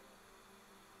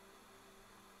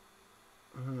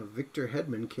 Victor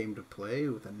Hedman came to play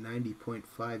with a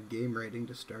 90.5 game rating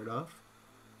to start off.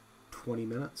 20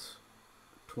 minutes,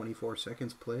 24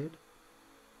 seconds played.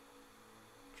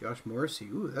 Josh Morrissey,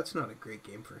 ooh, that's not a great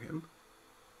game for him.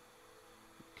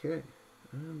 Okay,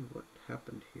 and what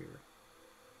happened here?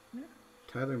 Yeah.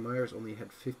 Tyler Myers only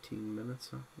had 15 minutes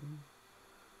on him.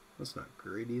 That's not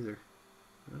great either.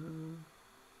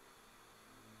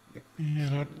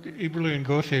 Yeah, Eberle and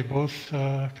Gauthier both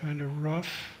kind of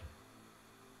rough.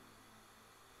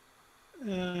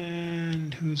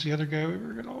 And who's the other guy we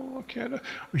were going to look at?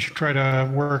 We should try to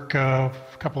work a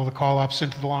couple of the call-ups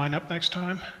into the lineup next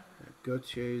time.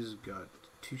 Gauthier's got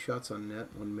 2 shots on net,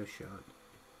 1 missed shot.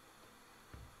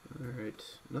 Alright,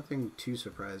 nothing too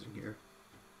surprising here.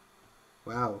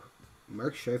 Wow,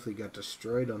 Mark Scheifele got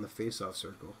destroyed on the face-off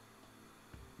circle.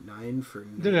 9 for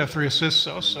 9. Did have 3 assists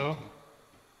though, so.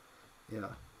 Yeah.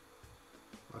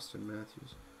 Austin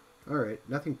Matthews. Alright,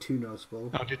 nothing too noticeable.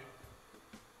 Oh,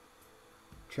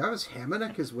 Travis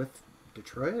Hamonic is with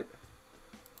Detroit?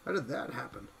 How did that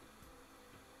happen?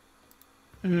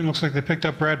 And it looks like they picked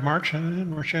up Brad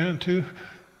Marchand too.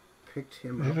 Picked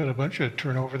him They've up. had a bunch of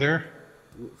turnover there.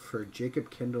 for Jacob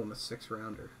Kindle and a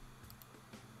 6th-rounder.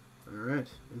 All right,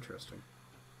 interesting.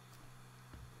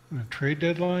 A trade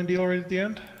deadline deal right at the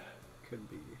end? Could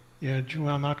be. Yeah,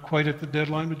 well, not quite at the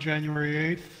deadline, but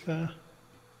January 8th.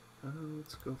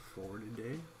 Let's go for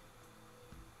today.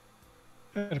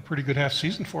 Had a pretty good half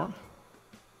season for him.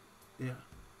 Yeah.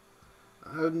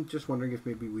 I'm just wondering if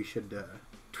maybe we should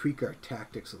tweak our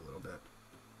tactics a little bit.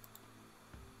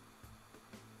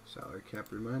 Salary cap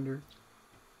reminder.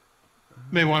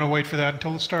 May want to wait for that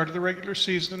until the start of the regular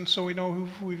season so we know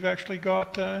who we've actually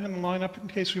got in the lineup in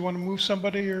case we want to move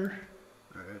somebody or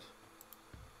All right.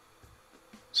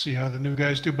 see how the new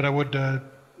guys do. But I would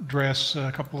dress a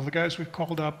couple of the guys we've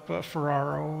called up,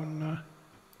 Ferraro and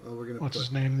Well, we're gonna what's put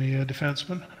his name, the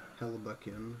defenseman? Hellebuck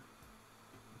in.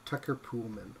 Tucker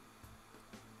Poolman.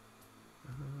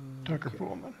 Tucker Okay.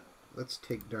 Poolman. Let's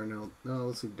take Darnell. No,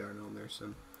 let's leave Darnell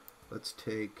Nurson. Let's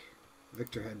take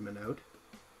Victor Hedman out.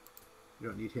 We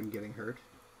don't need him getting hurt.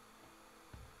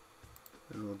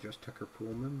 And we'll just Tucker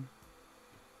Poolman.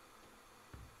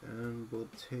 And we'll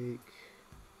take...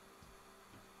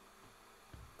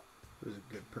 Who's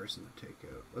a good person to take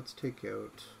out? Let's take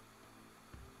out...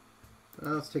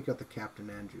 let's take out the captain,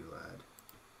 Andrew Ladd.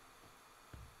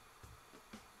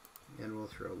 And we'll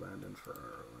throw Landon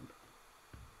Ferraro in.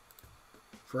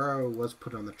 Ferraro was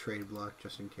put on the trade block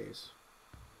just in case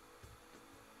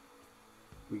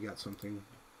we got something,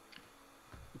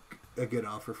 a good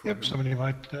offer for him. Yep, somebody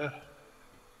might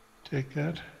take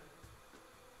that.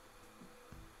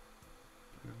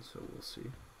 And so we'll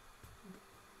see.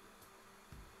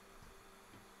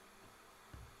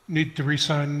 Need to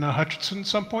re-sign Hutchinson at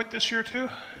some point this year too.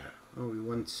 Oh, we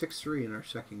won 6-3 in our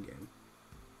second game.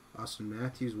 Austin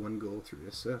Matthews, 1 goal, 3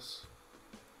 assists.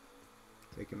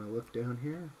 Taking a look down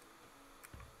here.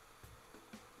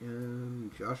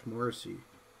 And Josh Morrissey.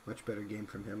 Much better game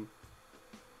from him.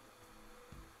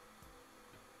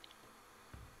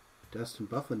 Dustin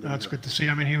Bufflin. That's good to see.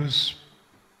 I mean,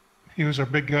 he was our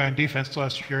big guy in defense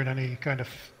last year, and then he kind of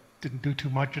didn't do too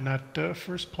much in that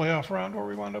first playoff round where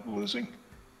we wound up losing.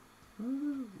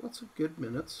 Lots of good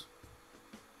minutes.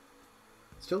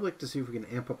 Still like to see if we can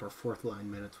amp up our 4th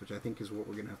line minutes, which I think is what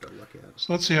we're going to have to look at.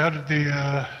 So let's see, how did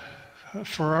the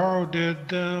Ferraro did,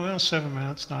 7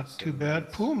 minutes, not 7 too bad.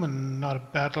 minutes. Pullman, not a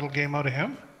bad little game out of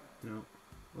him. No.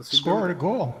 Let's see, Scored a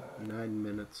goal. 9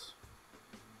 minutes.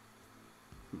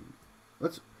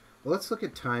 Let's look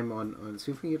at time on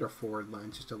see if we can get our forward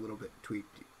lines just a little bit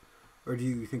tweaked. Or do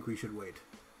you think we should wait?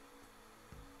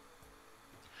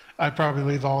 I'd probably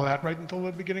leave all that right until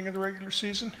the beginning of the regular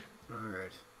season. All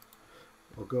right.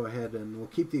 We'll go ahead and we'll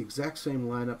keep the exact same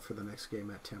lineup for the next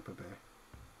game at Tampa Bay.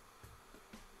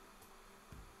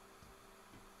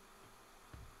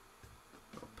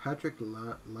 Patrick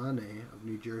Lane of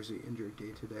New Jersey injured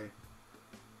day today.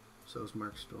 So is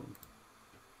Mark Stone.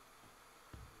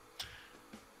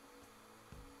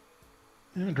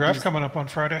 Yeah, draft coming up on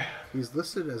Friday. He's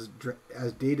listed as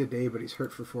day to day, but he's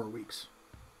hurt for 4 weeks.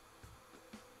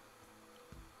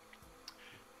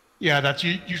 Yeah, that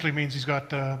usually means he's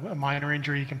got a minor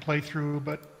injury he can play through,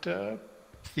 but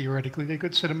theoretically they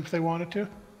could sit him if they wanted to.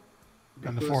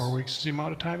 And the 4 weeks is the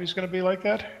amount of time he's going to be like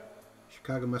that.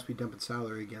 Chicago must be dumping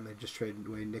salary again. They just traded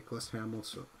away Nicholas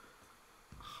Hamilton.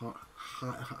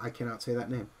 I cannot say that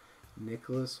name.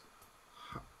 Nicholas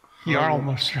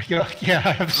Yarlmerson. Yeah,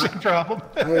 I have the same problem.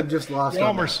 I have just lost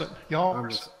Yarlmerson.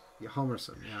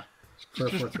 Yarlmerson, yeah.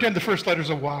 Just pretend the first letter's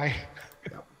a Y.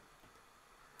 Yep.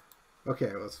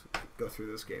 Okay, let's go through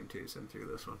this game too. Send through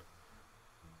this one.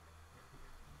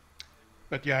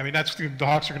 But yeah, I mean, the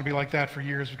Hawks are going to be like that for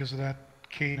years because of that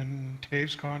Kane and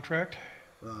Taves contract.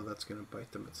 Well, that's going to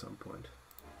bite them at some point.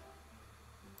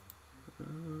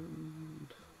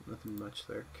 Nothing much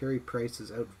there. Carey Price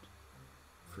is out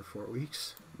for 4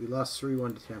 weeks. We lost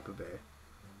 3-1 to Tampa Bay.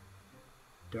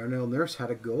 Darnell Nurse had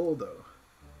a goal, though.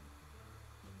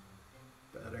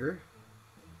 Better.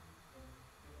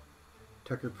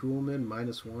 Tucker Poolman,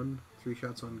 -1. 3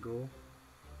 shots on goal.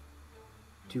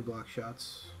 2 block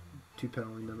shots. 2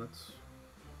 penalty minutes.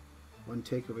 1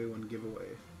 takeaway, 1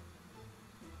 giveaway.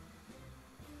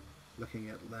 Looking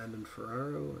at Landon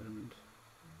Ferraro and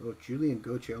Julian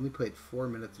Gauthier only played 4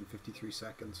 minutes and 53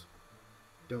 seconds.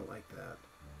 Don't like that.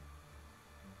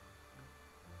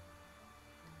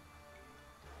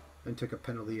 And took a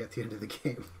penalty at the end of the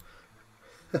game.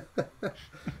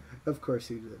 Of course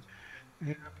he did.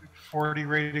 Yeah, 40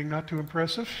 rating, not too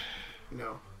impressive.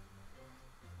 No.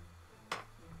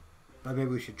 But maybe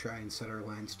we should try and set our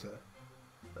lines to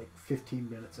like 15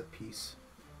 minutes apiece.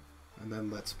 And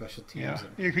then let special teams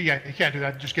Yeah, you can't do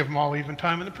that. Just give them all even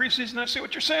time in the preseason. I see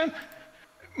what you're saying.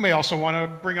 May also want to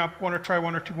bring up try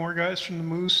one or two more guys from the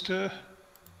Moose to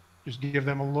just give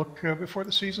them a look before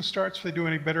the season starts. If they do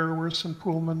any better or worse than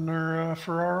Pullman or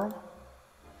Ferraro.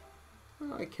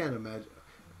 Well, I can't imagine.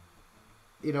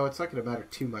 You know, it's not going to matter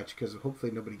too much because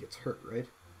hopefully nobody gets hurt, right?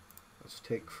 Let's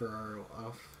take Ferraro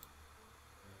off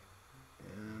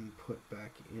and put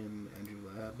back in Andrew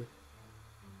Ladd.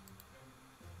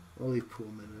 We'll leave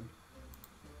Pullman in.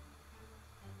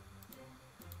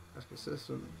 Ask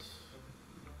assistant.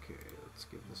 Okay, let's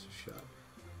give this a shot.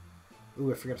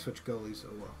 Ooh, I forgot to switch goalies.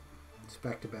 Oh well. It's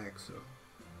back to back, so.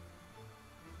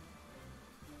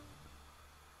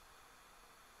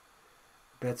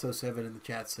 Betso7 in the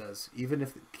chat says, even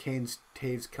if Kane's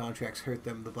Taves contracts hurt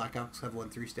them, the Blackhawks have won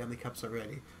 3 Stanley Cups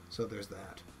already, so there's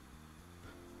that.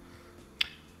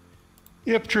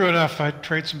 Yep, true enough. I'd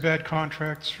trade some bad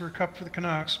contracts for a cup for the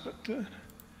Canucks, but it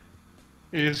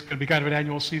is going to be kind of an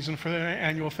annual season for the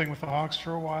annual thing with the Hawks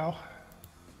for a while.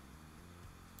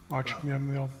 Watch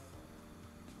them.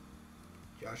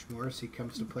 Josh Morris, he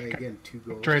comes to play again, 2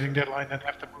 goals. Trading deadline, then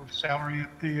have to move salary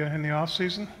at the in the off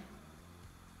season.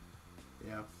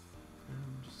 Yeah.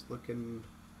 I'm just looking.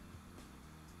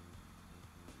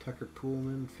 Tucker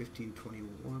Pullman, 15-21.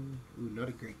 Ooh, not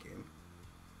a great game.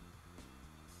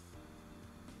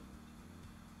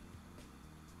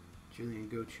 Julian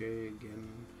Gauthier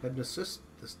again. Had an assist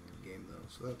this game, though,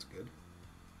 so that's good.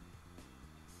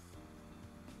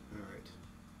 Alright.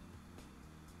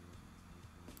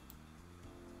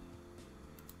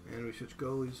 And we switch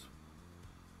goalies.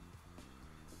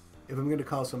 If I'm going to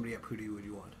call somebody up, who would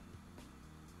you want?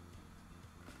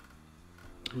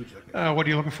 Who would you like? What are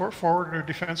you looking for? Forward or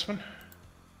defenseman?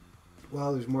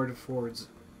 Well, there's more forwards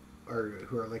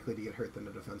who are likely to get hurt than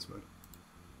a defenseman.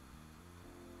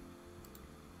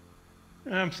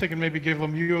 I'm thinking maybe give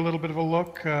Lemieux a little bit of a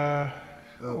look. Or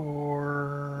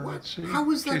what? Let's see.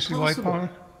 How is that Casey possible? Lipon.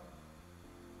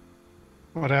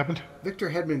 What happened? Victor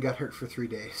Hedman got hurt for 3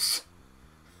 days.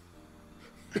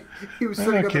 He was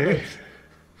sitting on the bench.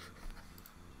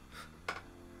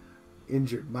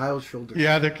 Injured, mild shoulder.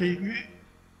 Yeah,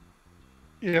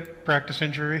 yep, practice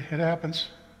injury. It happens.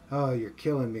 Oh, you're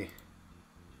killing me.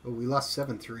 Oh, we lost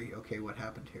 7-3. Okay, what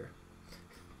happened here?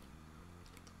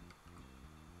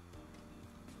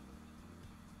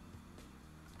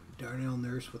 Darnell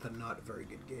Nurse with a not very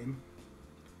good game.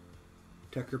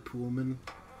 Tucker Pullman.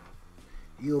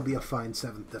 You'll be a fine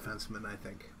 7th defenseman, I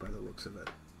think, by the looks of it.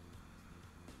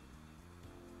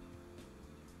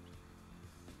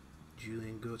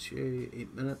 Julian Gauthier,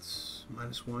 8 minutes,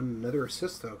 -1. Another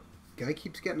assist, though. Guy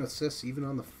keeps getting assists even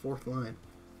on the 4th line.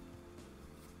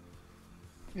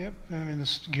 Yep, I mean,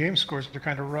 this game scores are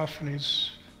kind of rough, and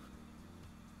he's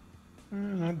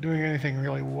not doing anything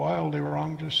really wildly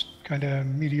wrong, just kind of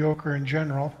mediocre in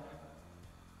general.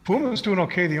 Pullman's doing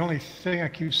okay. The only thing I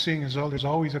keep seeing is there's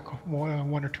always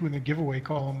one or two in the giveaway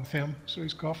column with him, so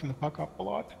he's coughing the puck up a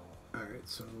lot. All right,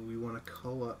 so we want to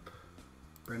call up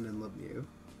Brendan Lemieux.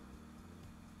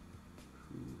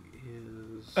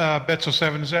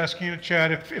 Betso7 is asking you to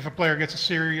chat if a player gets a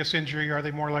serious injury, are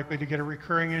they more likely to get a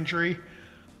recurring injury?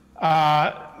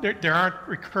 There aren't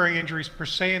recurring injuries per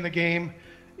se in the game.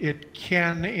 It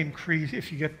can increase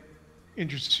if you get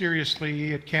injured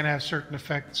seriously. It can have certain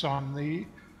effects on the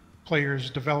player's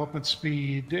development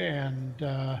speed and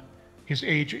his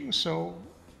aging. So,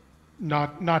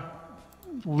 not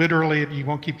literally, you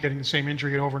won't keep getting the same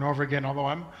injury over and over again. Although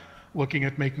I'm looking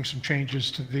at making some changes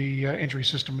to the injury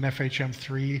system in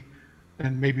FHM3,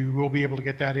 and maybe we will be able to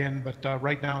get that in. But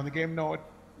right now in the game, no,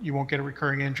 you won't get a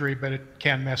recurring injury, but it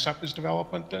can mess up his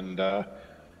development and the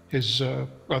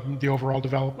overall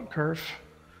development curve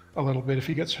a little bit if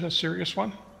he gets a serious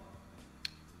one.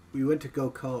 We went to go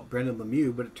call up Brendan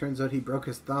Lemieux, but it turns out he broke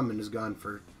his thumb and is gone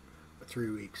for 3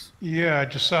 weeks. Yeah, I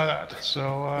just saw that.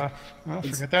 So, well,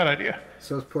 forget that idea.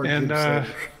 So it's poor Jim Slater.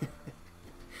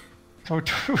 So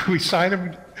we sign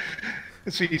him.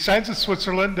 Let's see, he signs in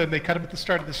Switzerland, and they cut him at the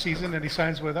start of the season, and he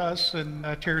signs with us and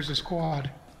tears his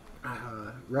quad.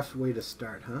 Rough way to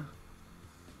start, huh?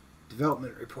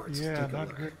 Development reports. Yeah, Take a not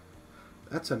look. good.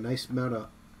 That's a nice amount of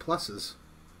pluses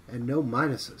and no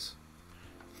minuses.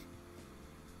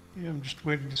 Yeah, I'm just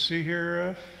waiting to see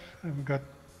here. I haven't got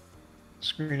the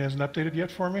screen hasn't updated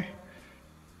yet for me.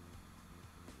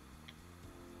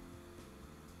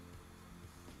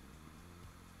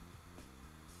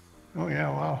 Oh yeah,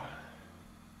 wow.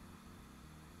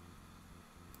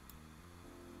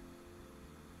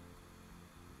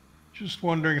 Just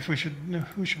wondering if who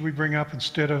should we bring up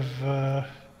instead of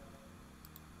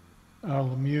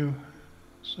Lemieux?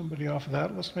 Somebody off of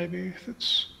that list, maybe. If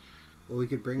it's well, we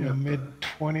could bring up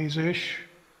mid-20s-ish.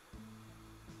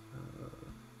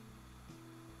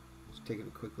 taking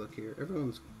a quick look here.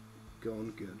 Everyone's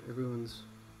going good. Everyone's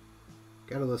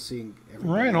got to love seeing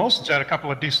everybody. Ryan Olsen's had a couple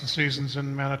of decent seasons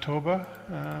in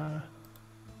Manitoba.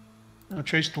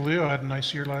 Chase DeLeo had a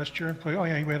nice year last year. Oh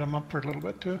yeah, he made him up for a little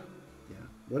bit too. Yeah.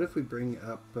 What if we bring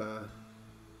up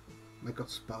Michael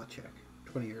Spacek,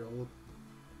 20-year-old?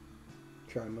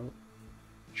 Try him out.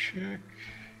 Check.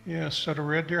 Yeah, Sutter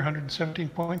Red Deer, 117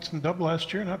 points in dub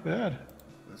last year. Not bad.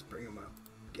 Let's bring him up.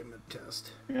 Give him a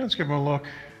test. Yeah, let's give him a look.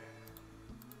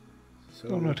 So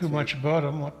Don't know too much about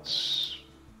him. We'll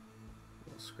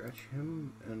scratch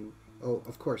him and oh,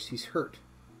 of course he's hurt.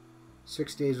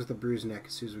 6 days with a bruised neck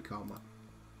as soon as we call him up.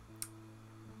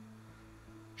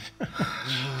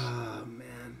 Oh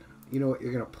man, you know what?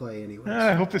 You're gonna play anyway.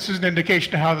 I hope this is an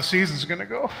indication of how the season's gonna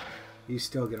go. He's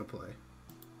still gonna play.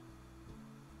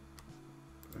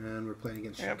 And we're playing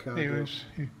against Chicago. Anyways.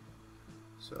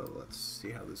 So let's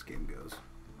see how this game goes.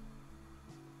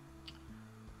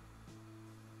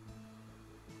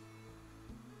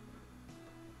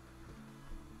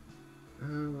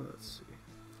 Let's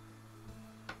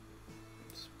see.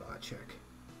 Spot check.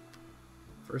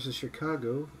 Versus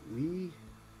Chicago, we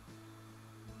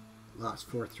lost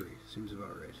 4-3. Seems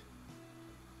about right.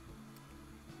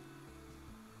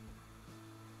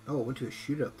 Oh, it went to a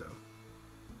shootout though.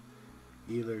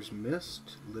 Ehlers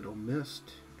missed, Little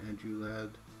missed, Andrew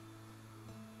Ladd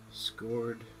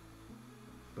scored,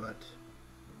 but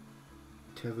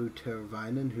Teuvo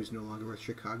Teravainen, who's no longer with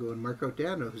Chicago, and Marco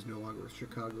Dano, who's no longer with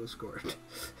Chicago, scored.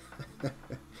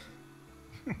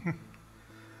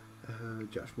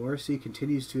 Josh Morrissey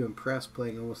continues to impress,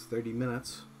 playing almost 30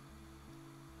 minutes.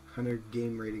 100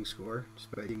 game rating score,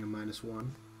 despite being a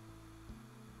 -1.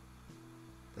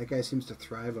 That guy seems to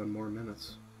thrive on more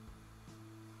minutes.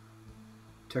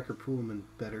 Tucker Poolman,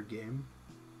 better game.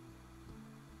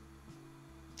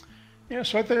 Yeah,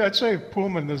 so I'd say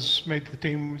Poolman has made the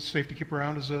team safe to keep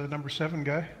around as a number 7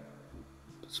 guy.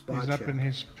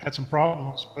 He's had some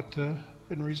problems, but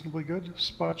been reasonably good.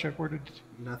 Spot check, where did...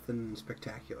 Nothing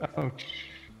spectacular. Ouch.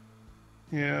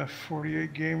 Yeah,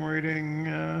 48 game rating.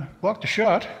 Blocked a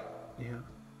shot. Yeah.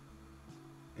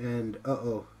 And,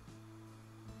 uh-oh.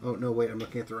 Oh, no, wait, I'm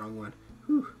looking at the wrong one.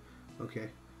 Whew.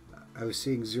 Okay. I was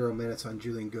seeing 0 minutes on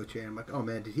Julien Gauthier, and I'm like, oh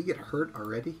man, did he get hurt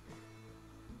already?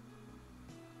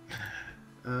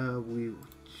 We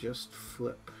just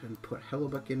flip and put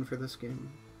Hellebuck in for this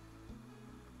game.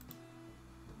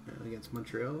 Against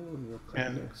Montreal, and we'll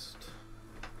play next.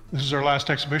 This is our last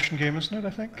exhibition game, isn't it, I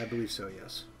think? I believe so,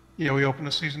 yes. Yeah, we open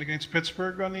the season against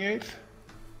Pittsburgh on the 8th.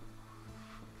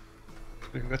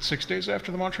 We've got 6 days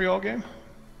after the Montreal game.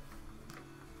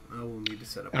 We'll need to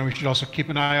set up. And we should also keep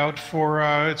an eye out for,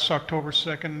 it's October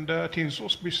 2nd, teams will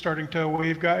be starting to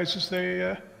waive guys as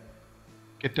they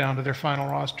get down to their final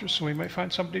roster, so we might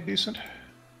find somebody decent.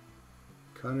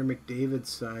 Connor McDavid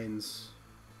signs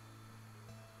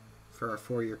for a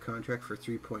 4-year contract for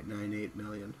 $3.98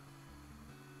 million.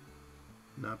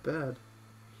 Not bad.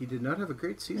 He did not have a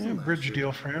great season last bridge year.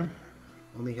 deal for him.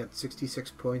 Only had 66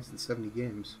 points in 70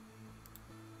 games.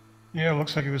 Yeah, it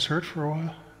looks like he was hurt for a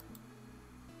while.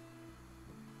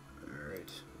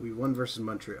 Alright, we won versus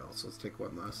Montreal, so let's take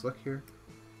one last look here.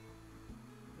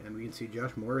 And we can see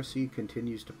Josh Morrissey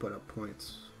continues to put up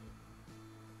points.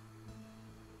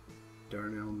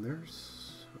 Darnell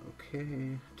Nurse,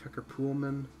 okay. Tucker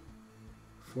Poolman,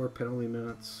 4 penalty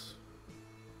minutes.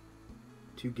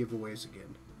 2 giveaways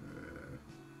again.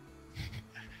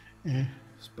 Yeah.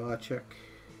 Spacek,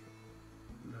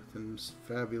 nothing's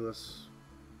fabulous.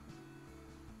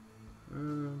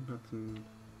 Nothing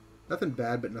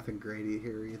bad, but nothing great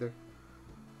here either.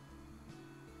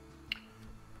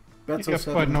 Yep,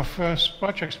 but no,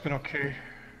 Spacek's been okay.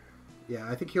 Yeah,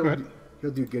 I think he'll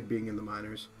do good being in the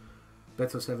minors.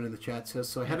 Betso7 in the chat says,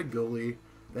 so I had a goalie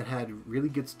that had really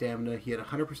good stamina. He had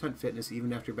 100% fitness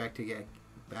even after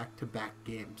back-to-back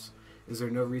games. Is there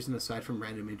no reason aside from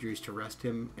random injuries to rest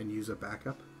him and use a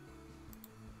backup?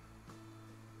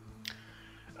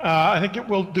 I think it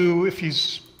will do if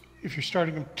you're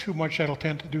starting him too much. That'll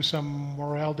tend to do some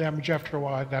morale damage after a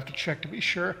while. I'd have to check to be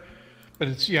sure, but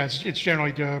it's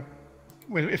generally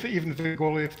even if the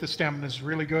goalie, if the stamina is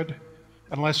really good,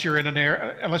 unless you're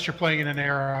playing in an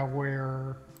era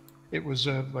where it was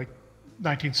like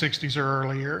 1960s or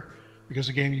earlier, because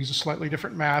the game uses slightly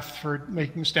different math for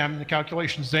making stamina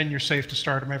calculations, then you're safe to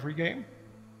start him every game.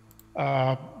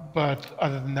 But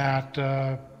other than that,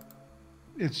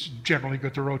 it's generally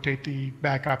good to rotate the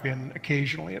backup in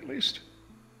occasionally, at least.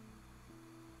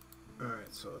 All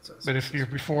right, so it's. But if you're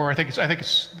before, I think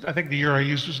the year I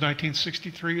used was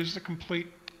 1963 as the complete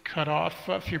cutoff.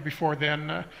 If you're before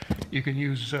then, you can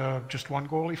use just one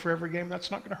goalie for every game.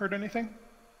 That's not going to hurt anything.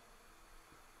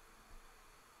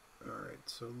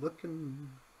 So looking,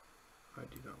 I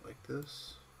do not like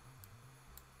this.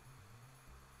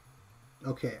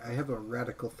 Okay, I have a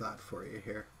radical thought for you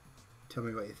here. Tell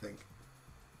me what you think.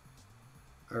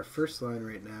 Our first line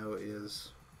right now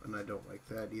is, and I don't like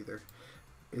that either,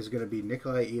 is going to be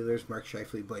Nikolai Ehlers, Mark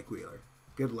Scheifele, Blake Wheeler.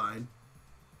 Good line.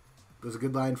 It was a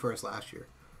good line for us last year.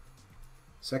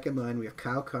 Second line, we have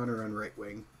Kyle Connor on right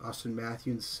wing, Austin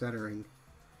Matthews centering,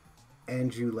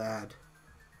 Andrew Ladd.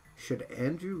 Should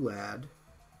Andrew Ladd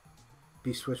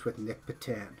be switched with Nick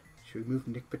Petan? Should we move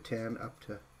Nick Petan up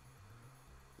to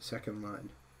second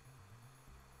line?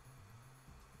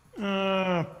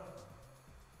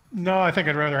 No, I think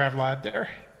I'd rather have Ladd there.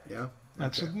 Yeah?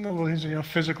 That's Okay. he's a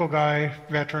physical guy,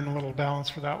 veteran, a little balance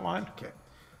for that line. Okay.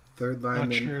 Third line.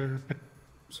 Not sure.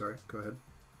 Sorry, go ahead.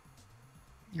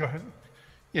 Go ahead.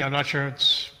 Yeah, I'm not sure.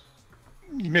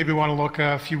 You maybe want to look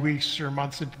a few weeks or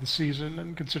months into the season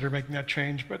and consider making that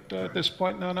change, but at this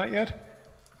point, no, not yet.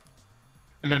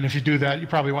 And then if you do that, you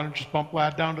probably want to just bump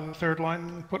Ladd down to the third line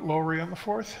and put Lowry on the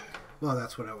fourth. Well,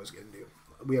 that's what I was going to do.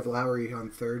 We have Lowry on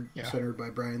third, Yeah. centered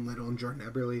by Brian Little and Jordan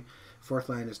Eberle. Fourth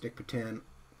line is Nick Petan,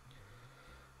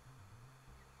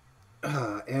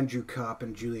 Andrew Kopp,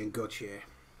 and Julien Gauthier.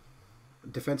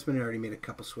 Defensemen already made a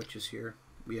couple switches here.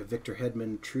 We have Victor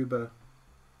Hedman, Trouba,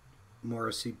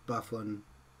 Morrissey, Bufflin.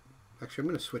 Actually, I'm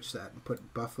going to switch that and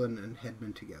put Bufflin and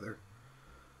Hedman together.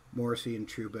 Morrissey and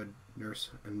Trouba, Nurse,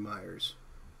 and Myers.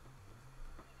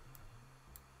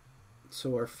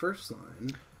 So our first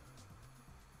line,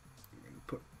 we're going to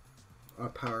put our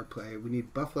power play. We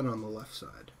need Bufflin on the left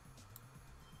side.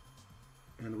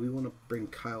 And we want to bring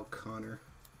Kyle Connor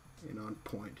in on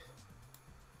point,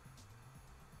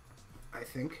 I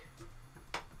think.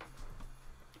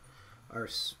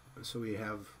 So we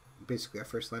have basically our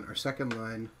first line. Our second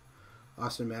line,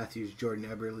 Austin Matthews, Jordan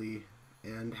Eberle.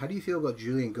 And how do you feel about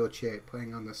Julien Gauthier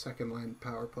playing on the second line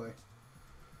power play?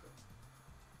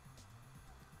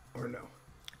 Or no?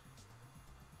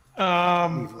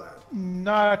 Leave Ladd.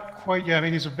 Not quite yet. I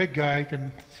mean, he's a big guy. He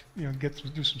can,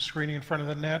 do some screening in front of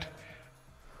the net.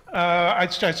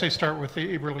 I'd say start with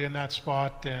the Eberle in that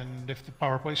spot, and if the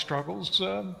power play struggles,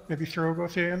 maybe throw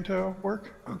Gauthier into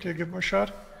work to give him a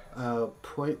shot.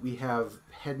 Point, we have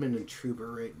Hedman and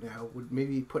Trouba right now. Would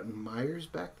maybe put Myers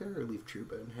back there, or leave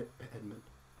Trouba and Hedman?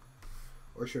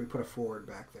 Or should we put a forward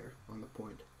back there on the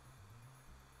point?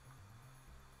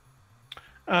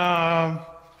 I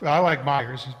like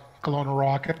Myers. He's Kelowna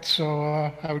Rocket,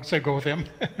 so I would say go with him.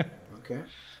 Okay.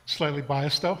 Slightly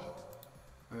biased, though.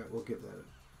 All right, we'll give that a...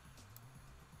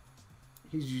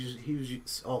 He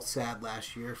was all sad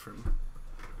last year from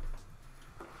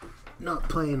not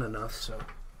playing enough, so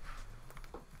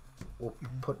we'll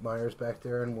put Myers back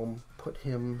there, and we'll put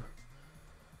him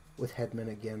with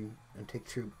Hedman again and take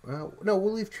Trouba. No,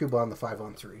 we'll leave Trouba on the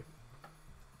 5-on-3.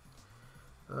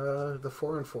 The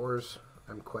 4-on-4s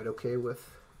I'm quite okay with.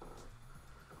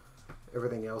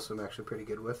 Everything else I'm actually pretty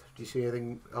good with. Do you see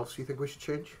anything else you think we should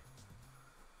change?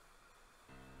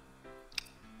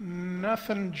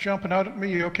 Nothing jumping out at me.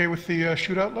 You okay with the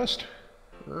shootout list?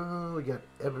 Oh, we got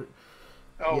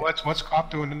What's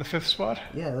Kopp doing in the fifth spot?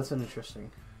 Yeah, that's an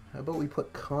interesting. How about we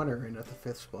put Connor in at the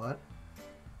fifth spot?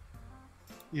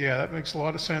 Yeah, that makes a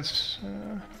lot of sense.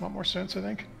 A lot more sense, I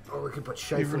think. Or we could put Be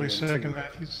Scheifele really in sick too. in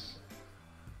that. He's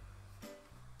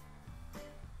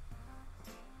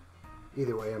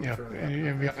Either way, I'm sure.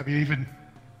 even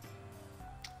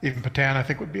Petan, I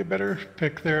think, would be a better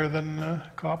pick there than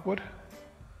Kopp would.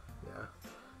 Yeah.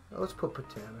 Well, let's put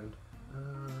Petan in.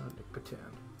 Nick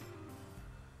Petan.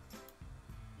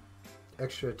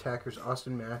 Extra attackers,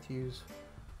 Austin Matthews.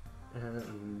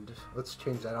 And let's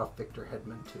change that off Victor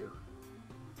Hedman too.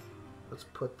 Let's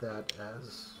put that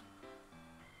as...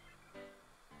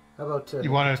 How about...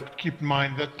 You want to keep in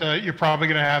mind that you're probably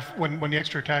going to have, when the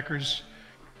extra attackers,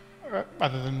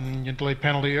 other than your delayed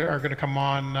penalty, are going to come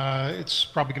on, it's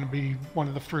probably going to be one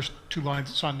of the first two lines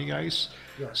that's on the ice.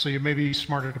 Yeah. So you may be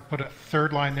smarter to put a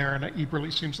third line there, and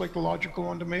Eberle seems like the logical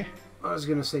one to me. I was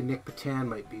going to say Nick Petan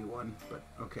might be one, but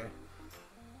okay.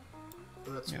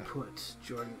 Let's put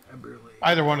Jordan Eberle.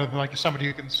 Either one of them, like somebody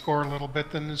who can score a little bit,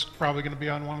 then is probably going to be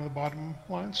on one of the bottom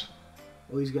lines.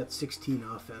 Well, he's got 16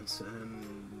 offense,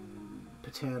 and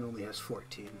Petan only has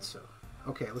 14, so...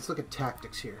 Okay, let's look at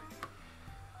tactics here.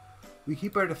 We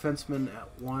keep our defensemen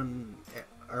at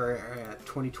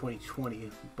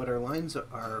 20-20-20, but our lines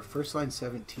are first line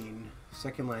 17,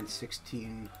 second line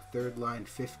 16, third line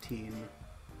 15,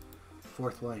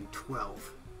 fourth line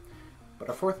 12. But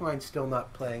our fourth line's still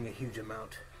not playing a huge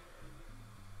amount.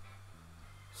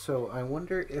 So I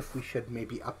wonder if we should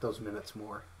maybe up those minutes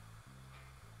more.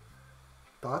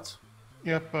 Thoughts?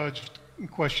 Yep. Just the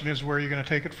question is where you're going to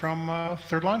take it from,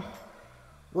 third line?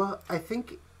 Well, I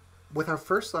think with our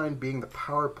first line being the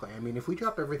power play, I mean, if we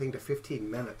drop everything to 15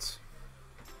 minutes,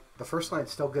 the first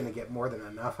line's still going to get more than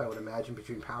enough, I would imagine,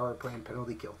 between power play and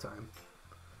penalty kill time.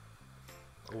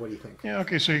 Or what do you think? Yeah,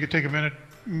 okay, so you could take a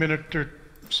minute or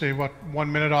say, what,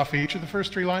 1 minute off each of the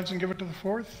first three lines and give it to the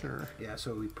fourth? Or Yeah,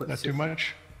 so we put... Not too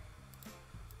much?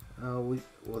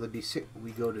 There'd be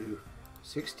we go to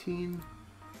 16,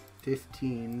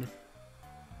 15,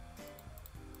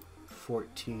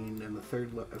 14, and the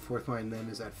fourth line then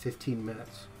is at 15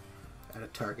 minutes at a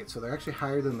target. So they're actually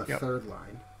higher than the third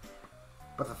line.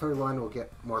 But the third line will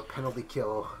get more penalty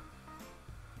kill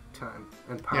time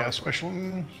and power. Yeah, special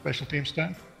teams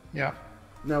time. Yeah.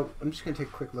 Now, I'm just going to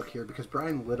take a quick look here because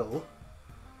Brian Little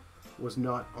was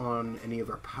not on any of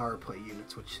our power play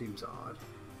units, which seems odd.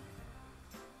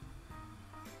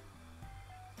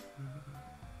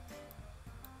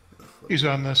 He's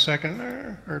on the second,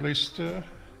 or at least... yeah,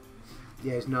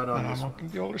 he's not on this one.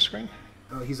 The older screen.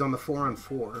 He's on the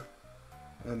 4-on-4,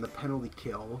 and the penalty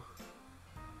kill.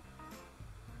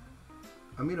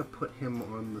 I'm going to put him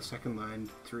on the second line,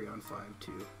 3-on-5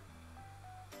 too.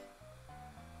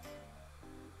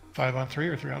 5-on-3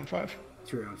 or 3-on-5?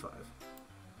 3-on-5.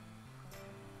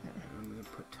 Yeah. I'm going to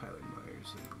put Tyler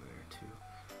Myers in there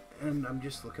too. And I'm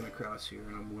just looking across here,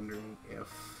 and I'm wondering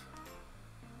if...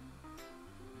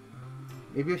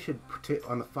 maybe I should put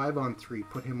on the 5-on-3,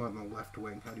 put him on the left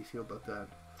wing. How do you feel about that?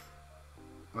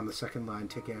 On the second line,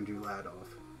 take Andrew Ladd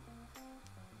off.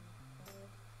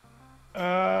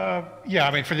 Yeah,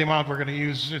 I mean, for the amount we're going to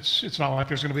use, it's not like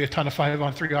there's going to be a ton of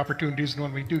 5-on-3 opportunities, and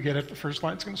when we do get it, the first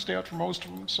line's going to stay out for most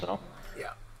of them, so...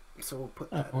 Yeah, so we'll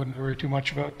put that... I wouldn't worry too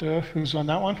much about who's on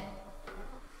that one.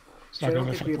 It's not going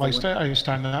to affect I use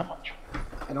time that much.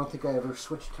 I don't think I ever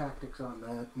switched tactics on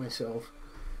that myself,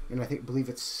 and I believe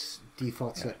it's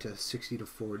default set to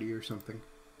 60-40 or something.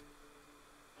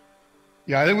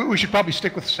 Yeah, I think we should probably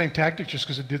stick with the same tactic just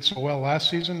because it did so well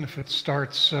last season. If it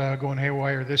starts going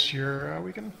haywire this year,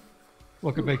 we can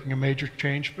look at making a major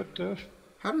change. But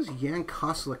how does Jan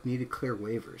Koslik need to clear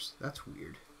waivers? That's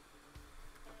weird.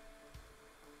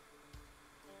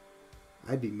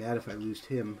 I'd be mad if I lost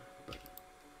him, but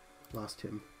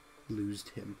losed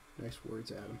him. Nice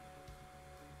words, Adam.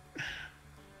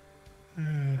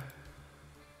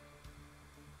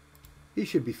 He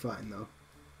should be fine though.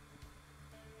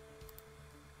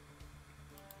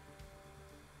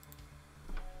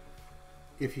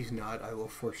 If he's not, I will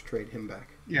force trade him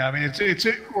back. Yeah, I mean it's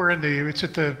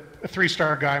at the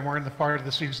 3-star guy. And we're in the part of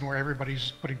the season where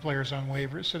everybody's putting players on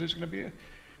waivers, so there's going to be a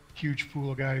huge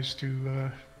pool of guys to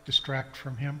distract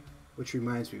from him. Which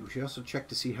reminds me, we should also check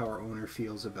to see how our owner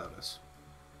feels about us.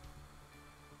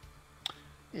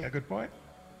 Yeah, good point.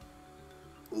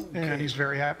 Okay. And he's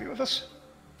very happy with us.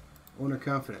 Owner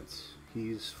confidence.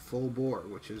 He's full bore,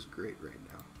 which is great right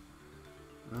now.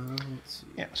 Let's see.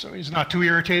 Yeah, so he's not too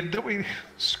irritated that we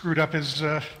screwed up his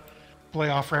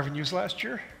playoff revenues last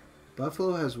year.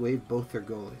 Buffalo has waived both their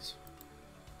goalies.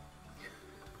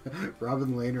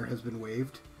 Robin Lehner has been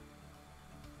waived.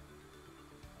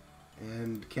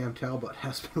 And Cam Talbot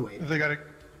has been waived. I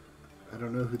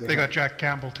don't know who they got Jack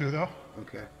Campbell too, though.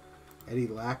 Okay. Eddie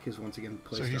Lack is once again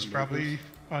placed on So he's probably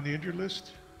on the injured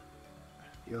list.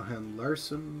 Johan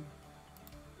Larsson.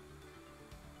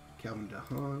 Calvin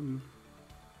DeHaan.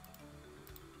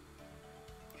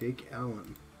 Jake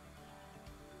Allen.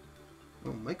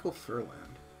 Oh, Michael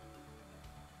Furland.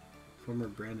 Former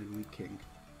Brandon Wheat King.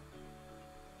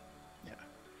 Yeah.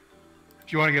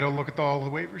 If you want to get a look at all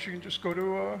the waivers, you can just go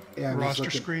to the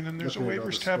roster screen, and there's a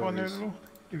waivers tab on there that'll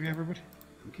give you everybody.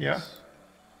 Yeah.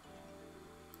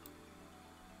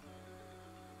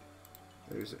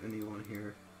 There's anyone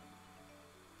here.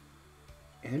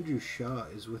 Andrew Shaw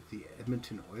is with the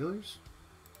Edmonton Oilers?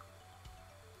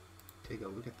 Take a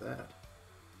look at that.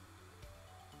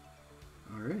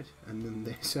 Alright, and then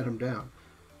they set him down.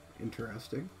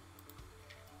 Interesting.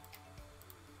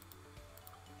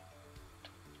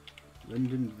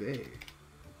 Lyndon Vay.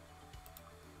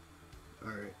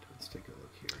 Alright, let's take a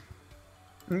look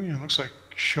here. Yeah, looks like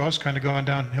Shaw's kind of gone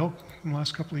downhill in the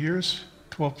last couple of years.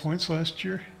 12 points last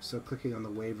year. So clicking on the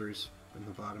waivers in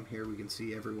the bottom here, we can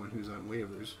see everyone who's on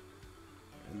waivers.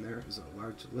 And there is a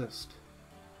large list.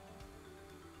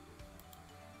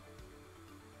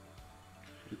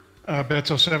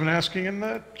 Betso7 asking in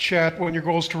the chat, when your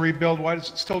goal is to rebuild, why does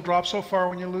it still drop so far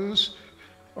when you lose?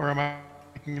 Or am I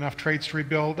making enough trades to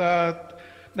rebuild? No,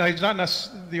 he's not.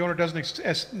 The owner doesn't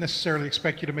necessarily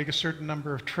expect you to make a certain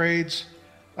number of trades.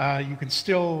 You can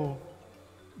still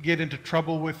get into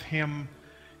trouble with him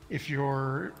if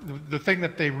you're the thing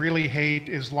that they really hate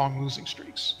is long losing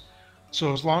streaks.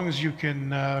 So as long as you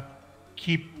can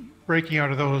keep breaking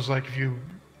out of those, like if you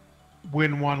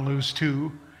win one, lose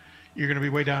two, you're going to be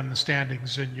way down in the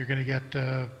standings, and you're going to get.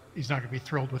 He's not going to be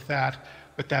thrilled with that,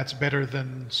 but that's better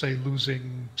than say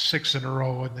losing 6 in a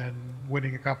row and then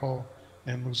winning a couple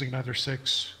and losing another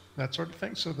 6, that sort of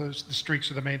thing. So the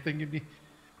streaks are the main thing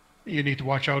you need to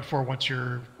watch out for once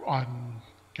you're on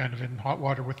kind of in hot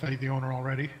water with the owner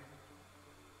already.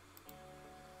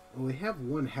 Well, we have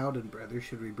one Howden brother.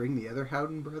 Should we bring the other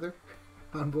Howden brother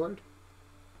on board?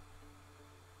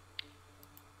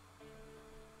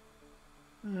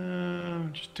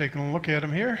 Just taking a look at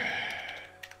him here.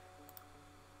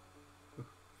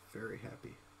 Very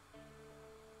happy.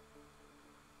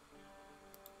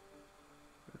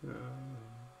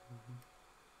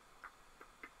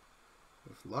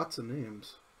 With lots of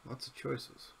names, lots of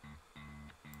choices.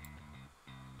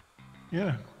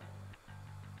 Yeah.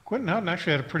 Quentin Howden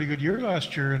actually had a pretty good year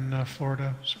last year in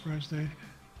Florida. Surprised they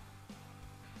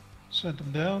sent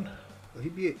him down. Well,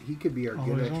 he could be our Oh,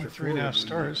 good he's extra only 3.5 forward.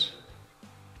 stars.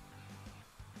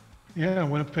 Yeah,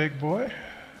 Winnipeg boy.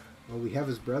 Well, we have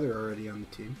his brother already on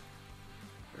the team.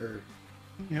 Or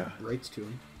Yeah. rights to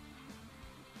him.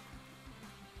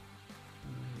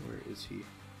 Where is he?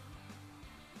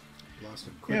 Lost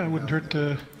him. Yeah, it wouldn't hurt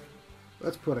to.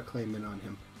 Let's put a claim in on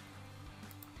him.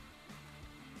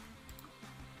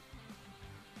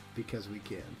 Because we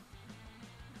can.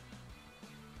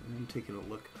 And I'm taking a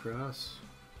look across.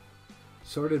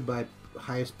 Sorted by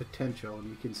highest potential, and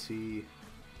we can see.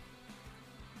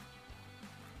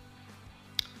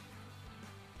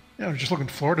 Yeah, I'm just looking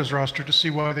at Florida's roster to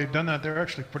see why they've done that. They're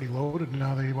actually pretty loaded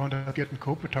now. They wound up getting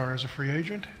Kopitar as a free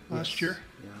agent last year.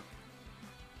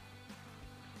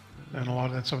 Yeah. And a lot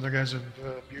of that, some of the guys have,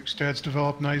 Bukestad's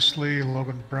developed nicely.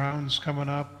 Logan Brown's coming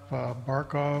up.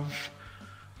 Barkov.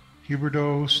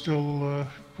 Huberdeau still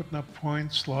putting up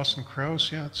points. Lawson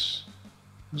Krause, yeah,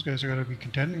 those guys are going to be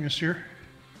contending this year.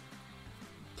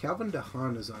 Calvin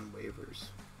DeHaan is on waivers.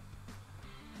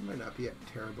 He might not be a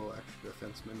terrible extra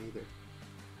defenseman either.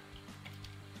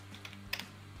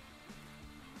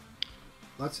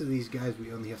 Lots of these guys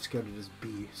we only have scouted as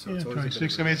B, so it's always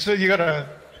 26. I mean, so you got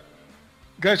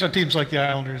guys on teams like the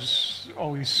Islanders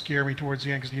always scare me towards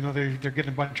the end because they're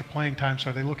getting a bunch of playing time.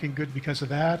 So are they looking good because of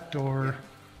that, or? Yeah.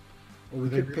 Well, we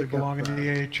They could really pick belong up in the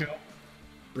AHL.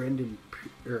 Brendan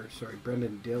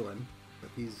Dillon, but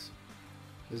his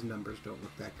numbers don't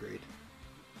look that great.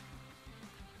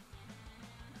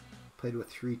 Played with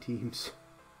 3 teams.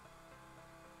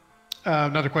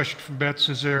 Another question from Betts.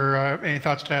 Is there any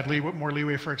thoughts to add more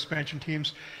leeway for expansion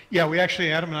teams? Yeah, we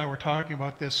actually, Adam and I were talking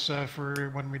about this for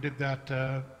when we did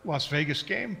that Las Vegas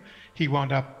game. He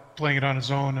wound up playing it on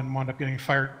his own and wound up getting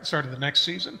started the next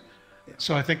season. Yeah.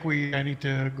 So I think I need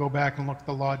to go back and look at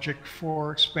the logic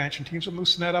for expansion teams and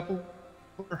loosen that up a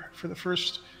little for the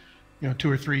first 2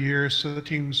 or 3 years, so the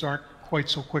teams aren't quite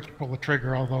so quick to pull the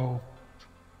trigger, although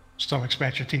some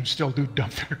expansion teams still do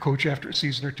dump their coach after a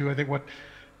season or two. I think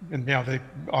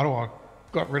Ottawa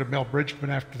got rid of Mel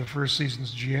Bridgman after the first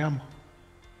season's GM.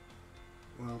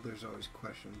 Well, there's always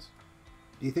questions.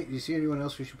 Do you see anyone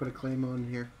else we should put a claim on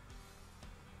here?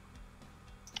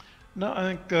 No, I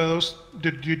think those.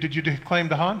 Did you claim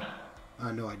DeHaan?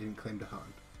 No, I didn't claim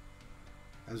DeHaan.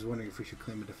 I was wondering if we should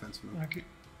claim a defenseman. Okay.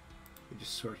 We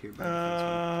just sort here by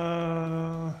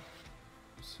defenseman.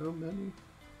 So many.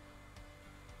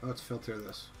 Let's filter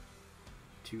this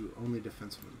to only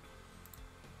defensemen.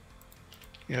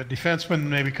 Yeah, defenseman,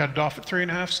 maybe cut it off at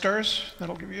 3.5 stars.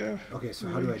 That'll give you. Okay, so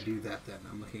how do I do that then?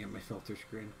 I'm looking at my filter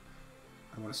screen.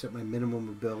 I want to set my minimum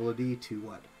ability to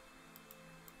what?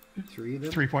 3 then?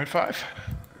 3.5. All right.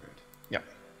 Yep.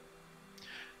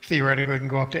 Theoretically, it can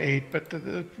go up to 8, but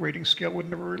the rating scale would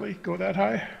never really go that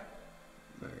high.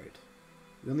 All right.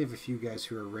 We only have a few guys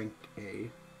who are ranked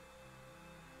A.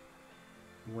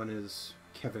 One is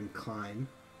Kevin Klein,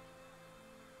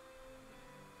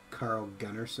 Carl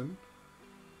Gunnarsson,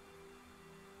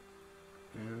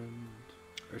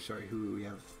 who we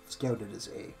have scouted as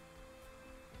A.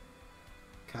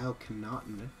 Kyle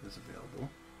Connaughton is available.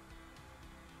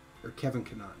 Or Kevin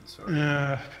Connaughton, sorry.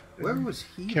 Where was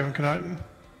he? Kevin Connaughton.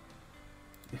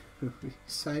 He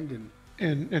signed in.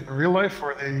 In real life,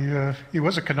 or he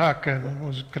was a Canuck and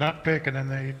was a Canuck pick, and then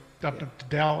they dumped him to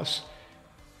Dallas.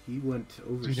 He went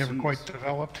overseas. He never quite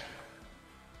developed.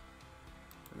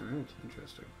 All right,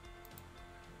 interesting.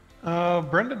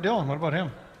 Brendan Dillon, what about him?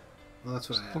 Well, that's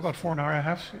what I asked. Still got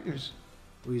 4.5.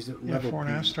 He's at level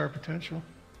 4.5 B, star potential.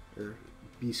 or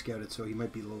B scouted, so he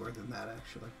might be lower than that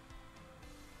actually.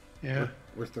 Yeah.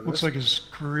 Worth the Looks risk. like his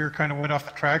career kind of went off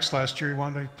the tracks last year.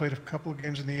 He played a couple of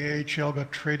games in the AHL,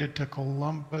 got traded to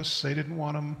Columbus. They didn't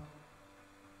want him.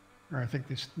 Or I think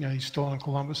he's still in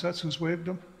Columbus. That's who's waived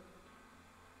him.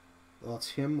 Well, it's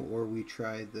him, or we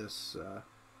try this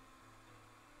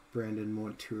Brandon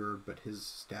Montour, but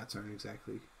his stats aren't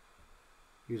exactly.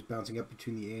 He was bouncing up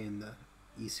between the A and the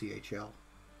ECHL.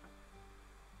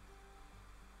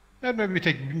 I'd maybe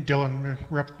take Dylan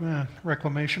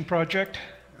Reclamation Project.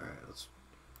 All right, let's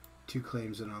 2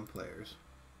 claims in on players.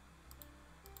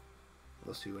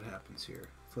 We'll see what happens here.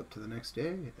 Flip to the next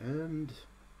day, and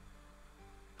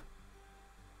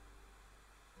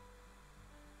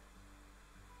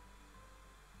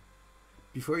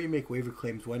before you make waiver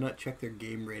claims, why not check their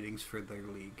game ratings for their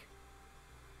league?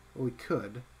 Well, we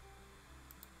could.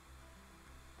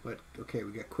 But, okay,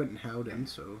 we got Quentin Howden,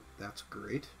 so that's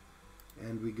great.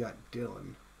 And we got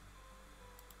Dylan,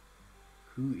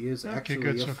 who is actually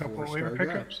a 4-star guy.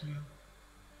 Pickups. Yeah.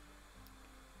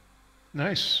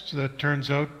 Nice. So that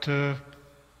turns out,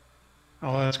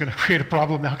 that's going to create a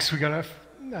problem now because I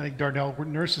think Darnell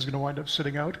Nurse is going to wind up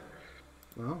sitting out.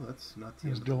 Well, that's not the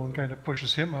as Dylan kind of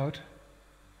pushes him out.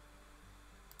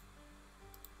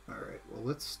 All right, well,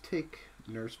 let's take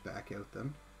Nurse back out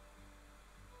then.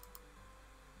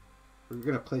 We're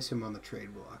going to place him on the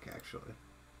trade block, actually.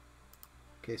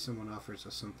 In case someone offers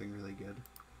us something really good.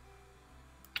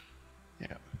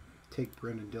 Yeah. Take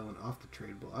Brendan Dillon off the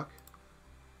trade block.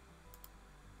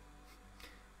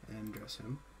 And dress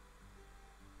him.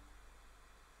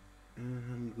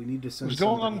 And we need to send. Was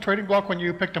Dillon on the trading block when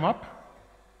you picked him up?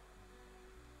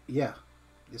 Yeah.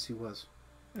 Yes, he was.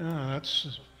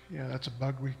 That's a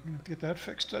bug. We can get that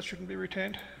fixed. That shouldn't be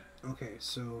retained. Okay,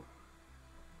 so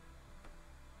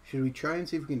should we try and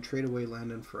see if we can trade away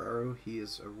Landon Ferraro? He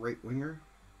is a right winger.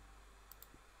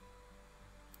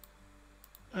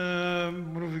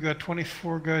 What have we got?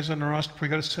 24 guys on the roster. We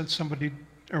got to send somebody.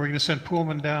 Are we going to send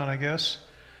Poolman down? I guess.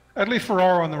 I'd leave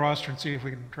Ferraro on the roster and see if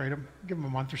we can trade him. Give him a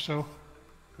month or so.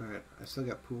 All right, I still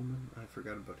got Poolman. I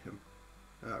forgot about him.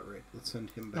 All right, let's send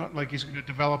him back. Not like he's going to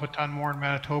develop a ton more in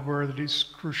Manitoba, or that he's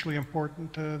crucially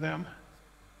important to them.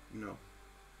 No.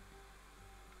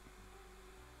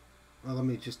 Well, let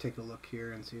me just take a look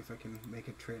here and see if I can make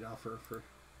a trade offer for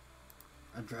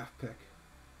a draft pick.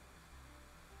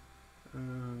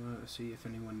 See if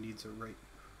anyone needs a right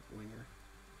winger.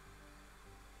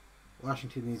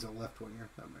 Washington needs a left winger.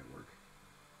 That might work.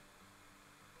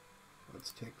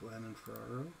 Let's take Landon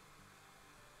Ferraro.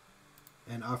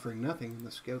 And offering nothing,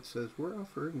 the scout says we're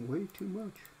offering way too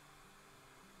much.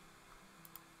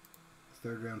 A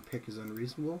 3rd round pick is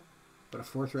unreasonable, but a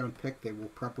 4th round pick they will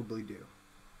probably do.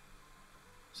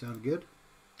 Sound good?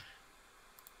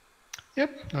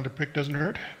 Yep, another pick doesn't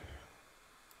hurt.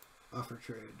 Offer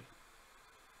trade.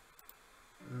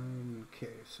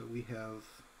 Okay, so we have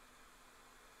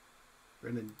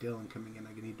Brendan Dillon coming in.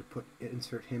 I need to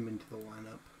insert him into the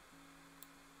lineup.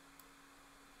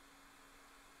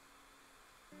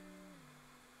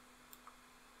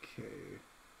 Okay,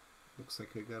 looks like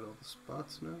I got all the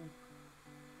spots now.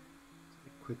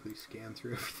 I quickly scan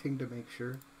through everything to make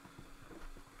sure.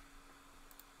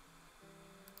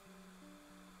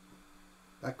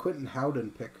 That Quentin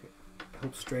Howden pick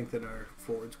helps strengthen our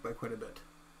forwards by quite a bit.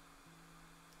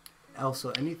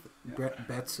 Also, Brett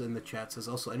Betts in the chat says,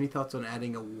 also, any thoughts on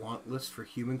adding a want list for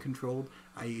human controlled,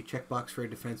 i.e. checkbox for a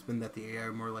defenseman that the AI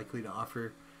are more likely to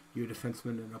offer you a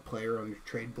defenseman and a player on your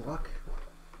trade block?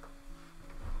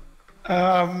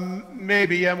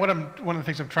 Maybe, yeah. One of the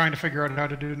things I'm trying to figure out how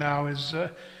to do now is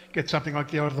get something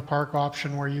like the out of the park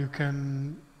option where you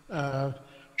can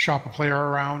shop a player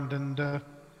around and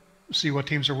see what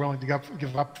teams are willing to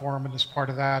give up for him, and as part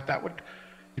of that,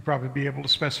 you'd probably be able to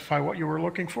specify what you were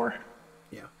looking for.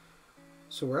 Yeah.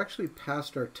 So we're actually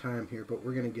past our time here, but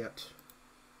we're going to get...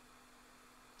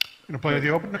 Going to play the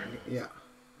opener? Yeah.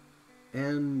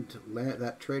 And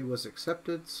that trade was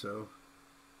accepted, so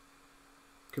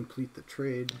complete the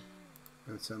trade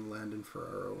and send Landon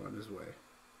Ferraro on his way.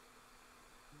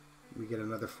 We get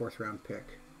another 4th round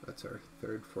pick. That's our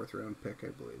 3rd 4th round pick,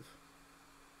 I believe.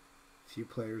 A few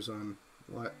players on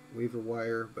waiver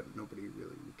wire, but nobody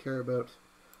really we care about.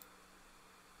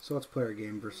 So let's play our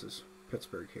game versus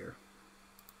Pittsburgh here.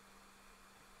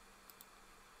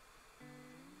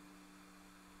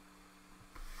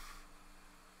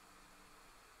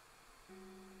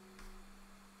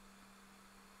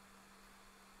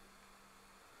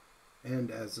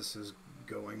 And as this is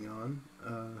going on,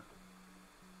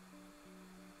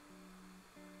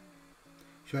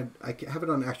 I have it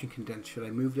on action condensed. Should I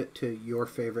move it to your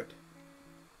favorite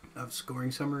of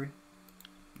scoring summary,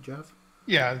 Jeff?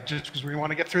 Yeah, just because we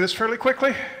want to get through this fairly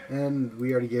quickly. And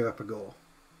we already gave up a goal.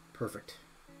 Perfect.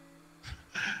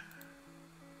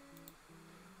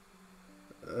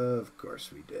 Of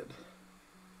course we did.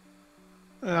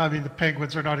 I mean, the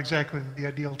Penguins are not exactly the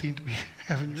ideal team to be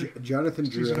having your Jonathan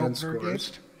season Drouin opener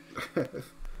scores. against.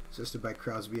 Assisted by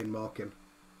Crosby and Malkin.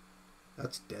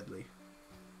 That's deadly.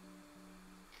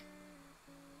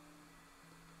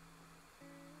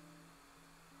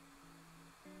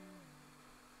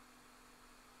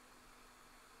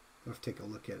 I'll have to take a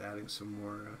look at adding some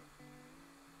more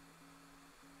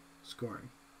scoring.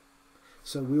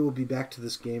 So we will be back to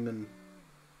this game in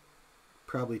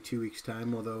probably 2 weeks'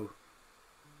 time, although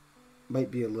might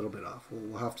be a little bit off.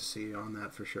 We'll have to see on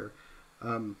that for sure.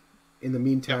 In the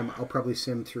meantime, I'll probably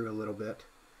sim through a little bit,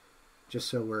 just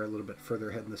so we're a little bit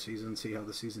further ahead in the season, see how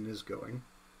the season is going.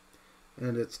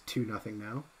 And it's 2-0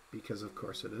 now, because of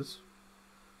course it is.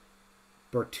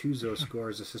 Bortuzzo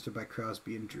scores, assisted by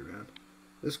Crosby and Drouin.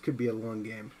 This could be a long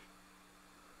game.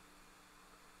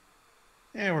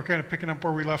 Yeah, we're kind of picking up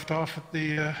where we left off at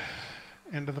the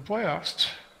end of the playoffs.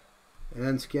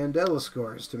 And Scandella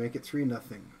scores to make it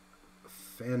 3-0.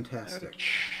 Fantastic.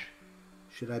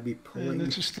 Should I be pulling? And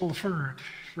this is still the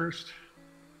first.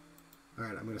 All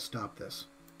right, I'm going to stop this.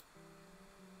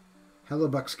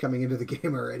 Hellebuck's coming into the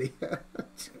game already.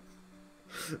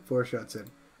 4 shots in.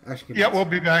 Actually, yeah, we'll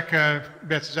be back.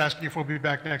 Betts is asking if we'll be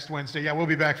back next Wednesday. Yeah, we'll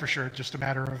be back for sure. It's just a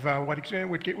matter of which game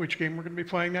we're going to be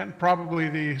playing that. Probably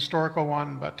the historical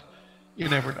one, but you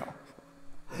never know.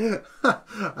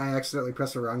 I accidentally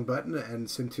pressed the wrong button and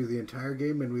simmed through the entire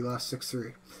game, and we lost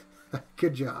 6-3.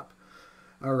 Good job.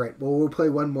 All right, well, we'll play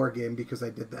one more game because I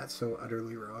did that so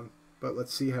utterly wrong. But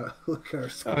let's see how look at our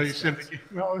scores. Oh, you simmed.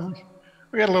 Well,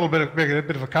 we had a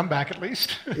bit of a comeback at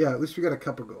least. Yeah, at least we got a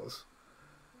couple goals.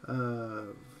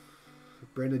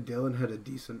 Brandon Dillon had a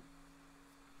decent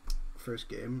first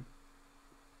game.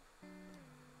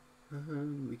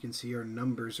 We can see our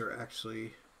numbers are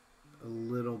actually a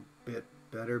little bit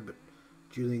better, but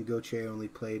Julien Gauthier only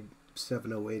played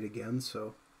 708 again,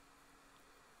 so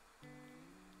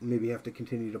maybe have to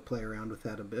continue to play around with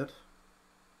that a bit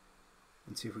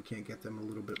and see if we can't get them a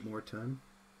little bit more time.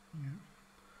 Yeah.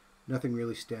 Nothing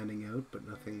really standing out, but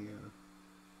nothing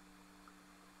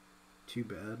too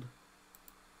bad.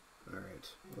 All right,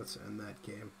 let's end that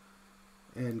game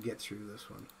and get through this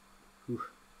one. Whew.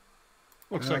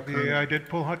 Looks Kyle like the Connor. AI did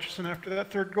pull Hutchison after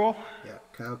that third goal. Yeah,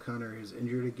 Kyle Connor is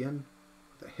injured again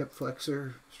with a hip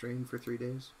flexor strain for 3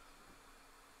 days.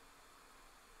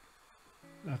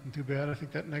 Nothing too bad. I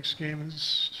think that next game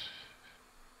is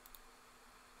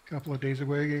a couple of days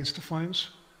away against the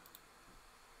Flames.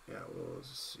 Yeah, well,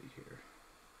 let's see here.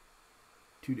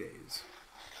 2 days.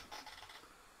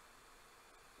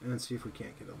 And see if we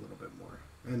can't get a little bit more.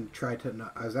 And try to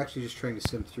not... I was actually just trying to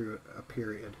sim through a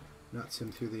period, not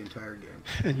sim through the entire game.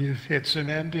 And you hit some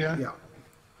end, yeah? Yeah.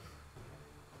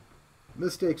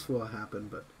 Mistakes will happen,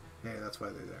 but hey, that's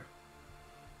why they're there.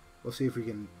 We'll see if we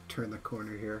can turn the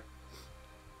corner here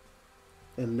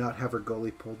and not have our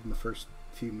goalie pulled in the first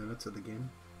few minutes of the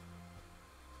game.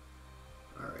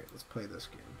 Alright, let's play this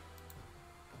game.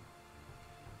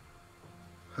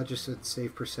 Hutchison's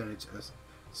save percentage as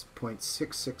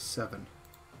 .667.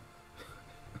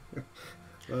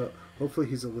 Well, hopefully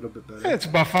he's a little bit better. It's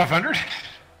above 500.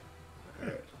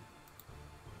 Alright.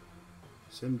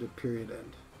 Sim to period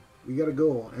end. We got a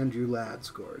goal. Andrew Ladd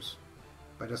scores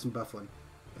by Dustin Byfuglien.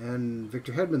 And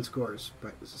Victor Hedman scores,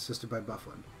 assisted by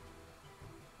Byfuglien.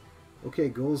 Okay,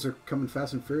 goals are coming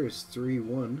fast and furious.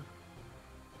 3-1.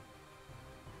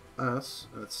 Us.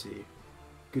 Let's see.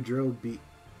 Gaudreau beat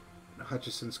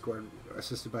Hutchison, scored,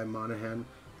 assisted by Monahan.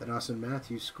 Then Austin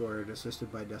Matthews scored,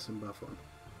 assisted by Dustin Byfuglien.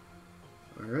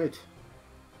 Alright.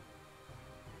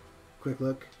 Quick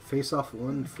look. Face-off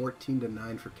 1,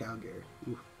 14-9 for Calgary.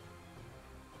 Ooh.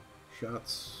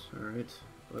 Shots. Alright.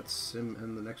 Let's sim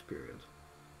end the next period.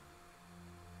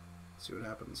 See what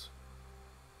happens.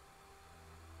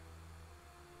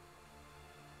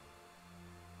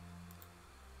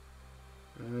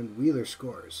 And Wheeler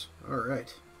scores.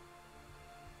 Alright.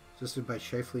 Assisted by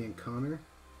Scheifele and Connor.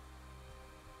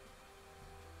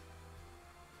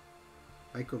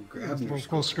 Michael Grabner A little scores.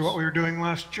 closer to what we were doing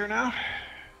last year now.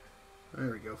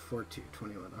 There we go. 4-2,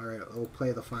 21. Alright, we'll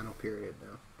play the final period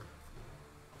now.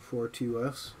 4-2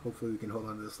 us. Hopefully we can hold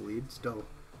on to this lead still.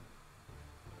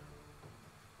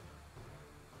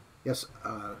 Yes,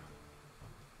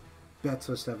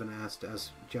 Bet7 asked,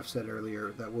 as Jeff said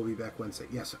earlier, that we'll be back Wednesday.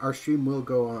 Yes, our stream will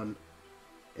go on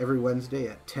every Wednesday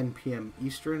at 10 p.m.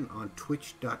 Eastern on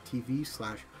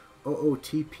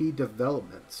twitch.tv/OOTP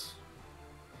Developments.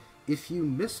 If you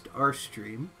missed our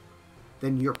stream,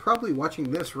 then you're probably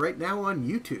watching this right now on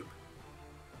YouTube.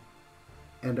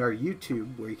 And our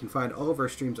YouTube, where you can find all of our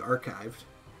streams archived,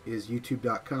 is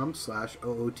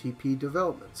youtube.com/OOTP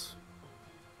Developments.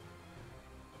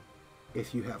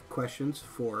 If you have questions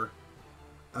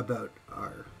about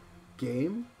our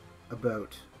game,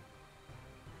 about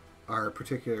our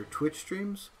particular Twitch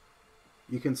streams,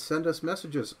 you can send us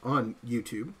messages on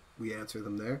YouTube. We answer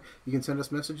them there. You can send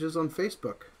us messages on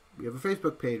Facebook. We have a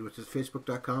Facebook page, which is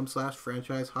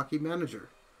facebook.com/franchise-hockey-manager.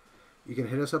 You can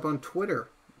hit us up on Twitter.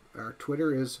 Our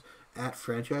Twitter is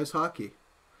 @franchise-hockey.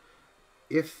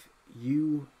 If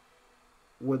you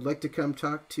would like to come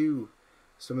talk to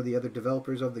some of the other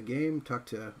developers of the game, talk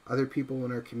to other people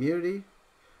in our community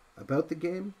about the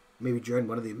game, maybe join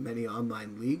one of the many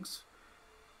online leagues,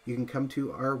 you can come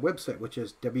to our website, which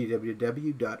is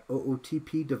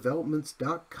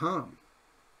www.ootpdevelopments.com.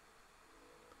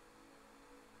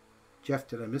 Jeff,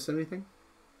 did I miss anything?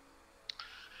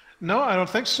 No, I don't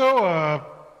think so. I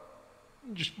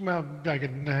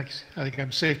think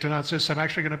I'm safe to announce this. I'm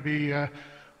actually going to be,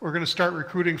 we're going to start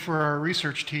recruiting for our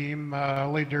research team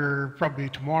later, probably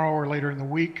tomorrow or later in the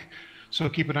week. So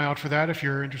keep an eye out for that if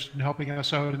you're interested in helping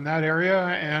us out in that area.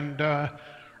 And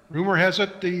rumor has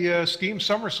it the Steam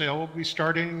Summer Sale will be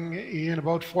starting in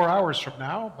about 4 hours from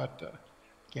now, but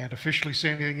can't officially say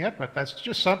anything yet, but that's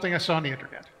just something I saw on the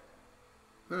internet.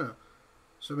 Huh.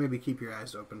 So maybe keep your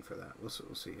eyes open for that. We'll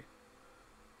see.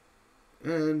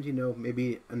 And,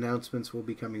 maybe announcements will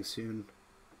be coming soon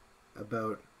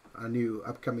about a new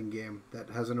upcoming game that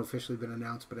hasn't officially been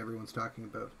announced, but everyone's talking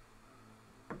about.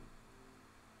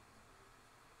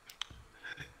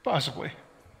 Possibly.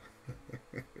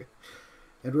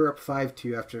 And we're up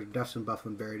 5-2 after Dustin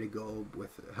Bufflin buried a goal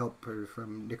with help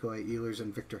from Nikolai Ehlers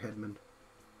and Victor Hedman.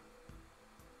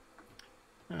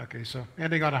 Okay, so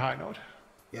ending on a high note.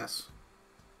 Yes.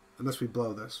 Unless we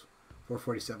blow this.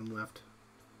 4:47 left.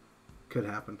 Could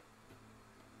happen.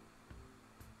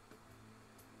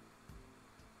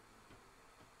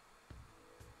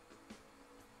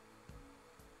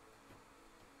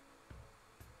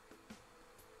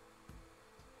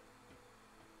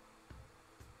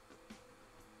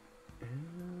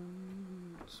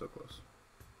 And so close.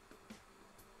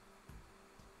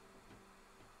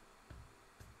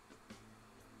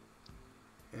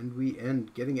 And we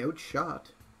end getting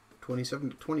outshot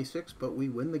 27-26, but we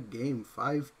win the game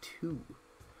 5-2,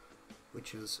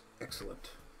 which is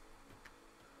excellent.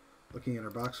 Looking at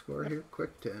our box score here,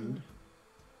 quick to end.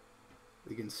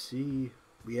 We can see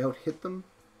we out-hit them.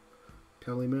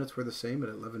 Penalty minutes were the same at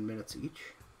 11 minutes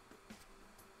each.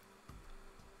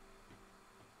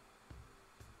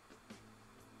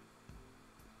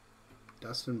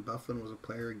 Dustin Bufflin was a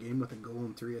player a game with a goal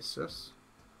and 3 assists,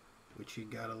 which you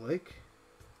gotta like.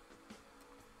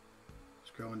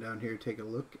 Scrolling down here, take a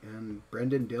look, and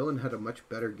Brendan Dillon had a much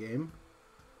better game.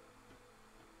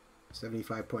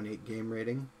 75.8 game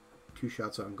rating, 2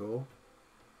 shots on goal,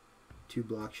 2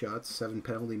 block shots, 7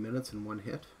 penalty minutes, and 1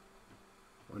 hit.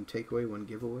 1 takeaway, 1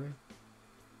 giveaway.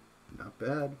 Not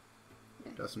bad.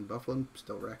 Dustin Bufflin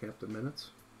still racking up the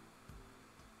minutes.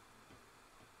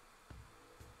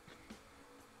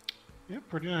 Yeah,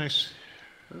 pretty nice.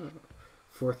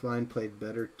 Fourth line played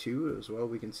better too, as well,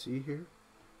 we can see here.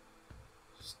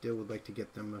 Still would like to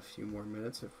get them a few more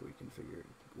minutes if we can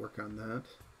work on that.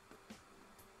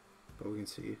 But we can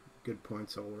see good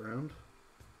points all around.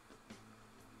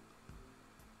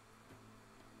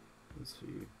 Let's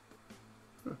see.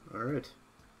 All right.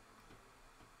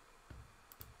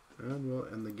 And we'll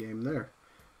end the game there.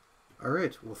 All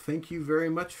right. Well, thank you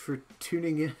very much for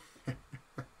tuning in.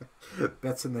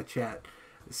 Bets in the chat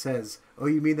says, "Oh,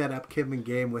 you mean that upcoming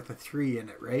game with a 3 in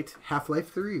it, right?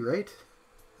 Half-Life 3, right?"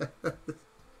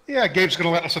 Yeah, Gabe's going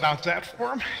to let us announce that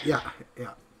for him. Yeah.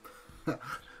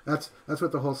 That's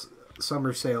what the whole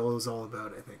summer sale is all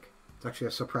about, I think. It's actually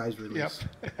a surprise release.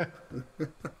 Yep.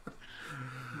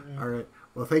 All right.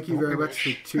 Well, thank you very much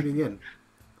for tuning in.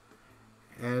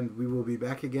 And we will be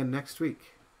back again next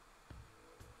week.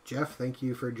 Jeff, thank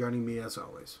you for joining me as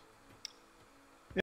always.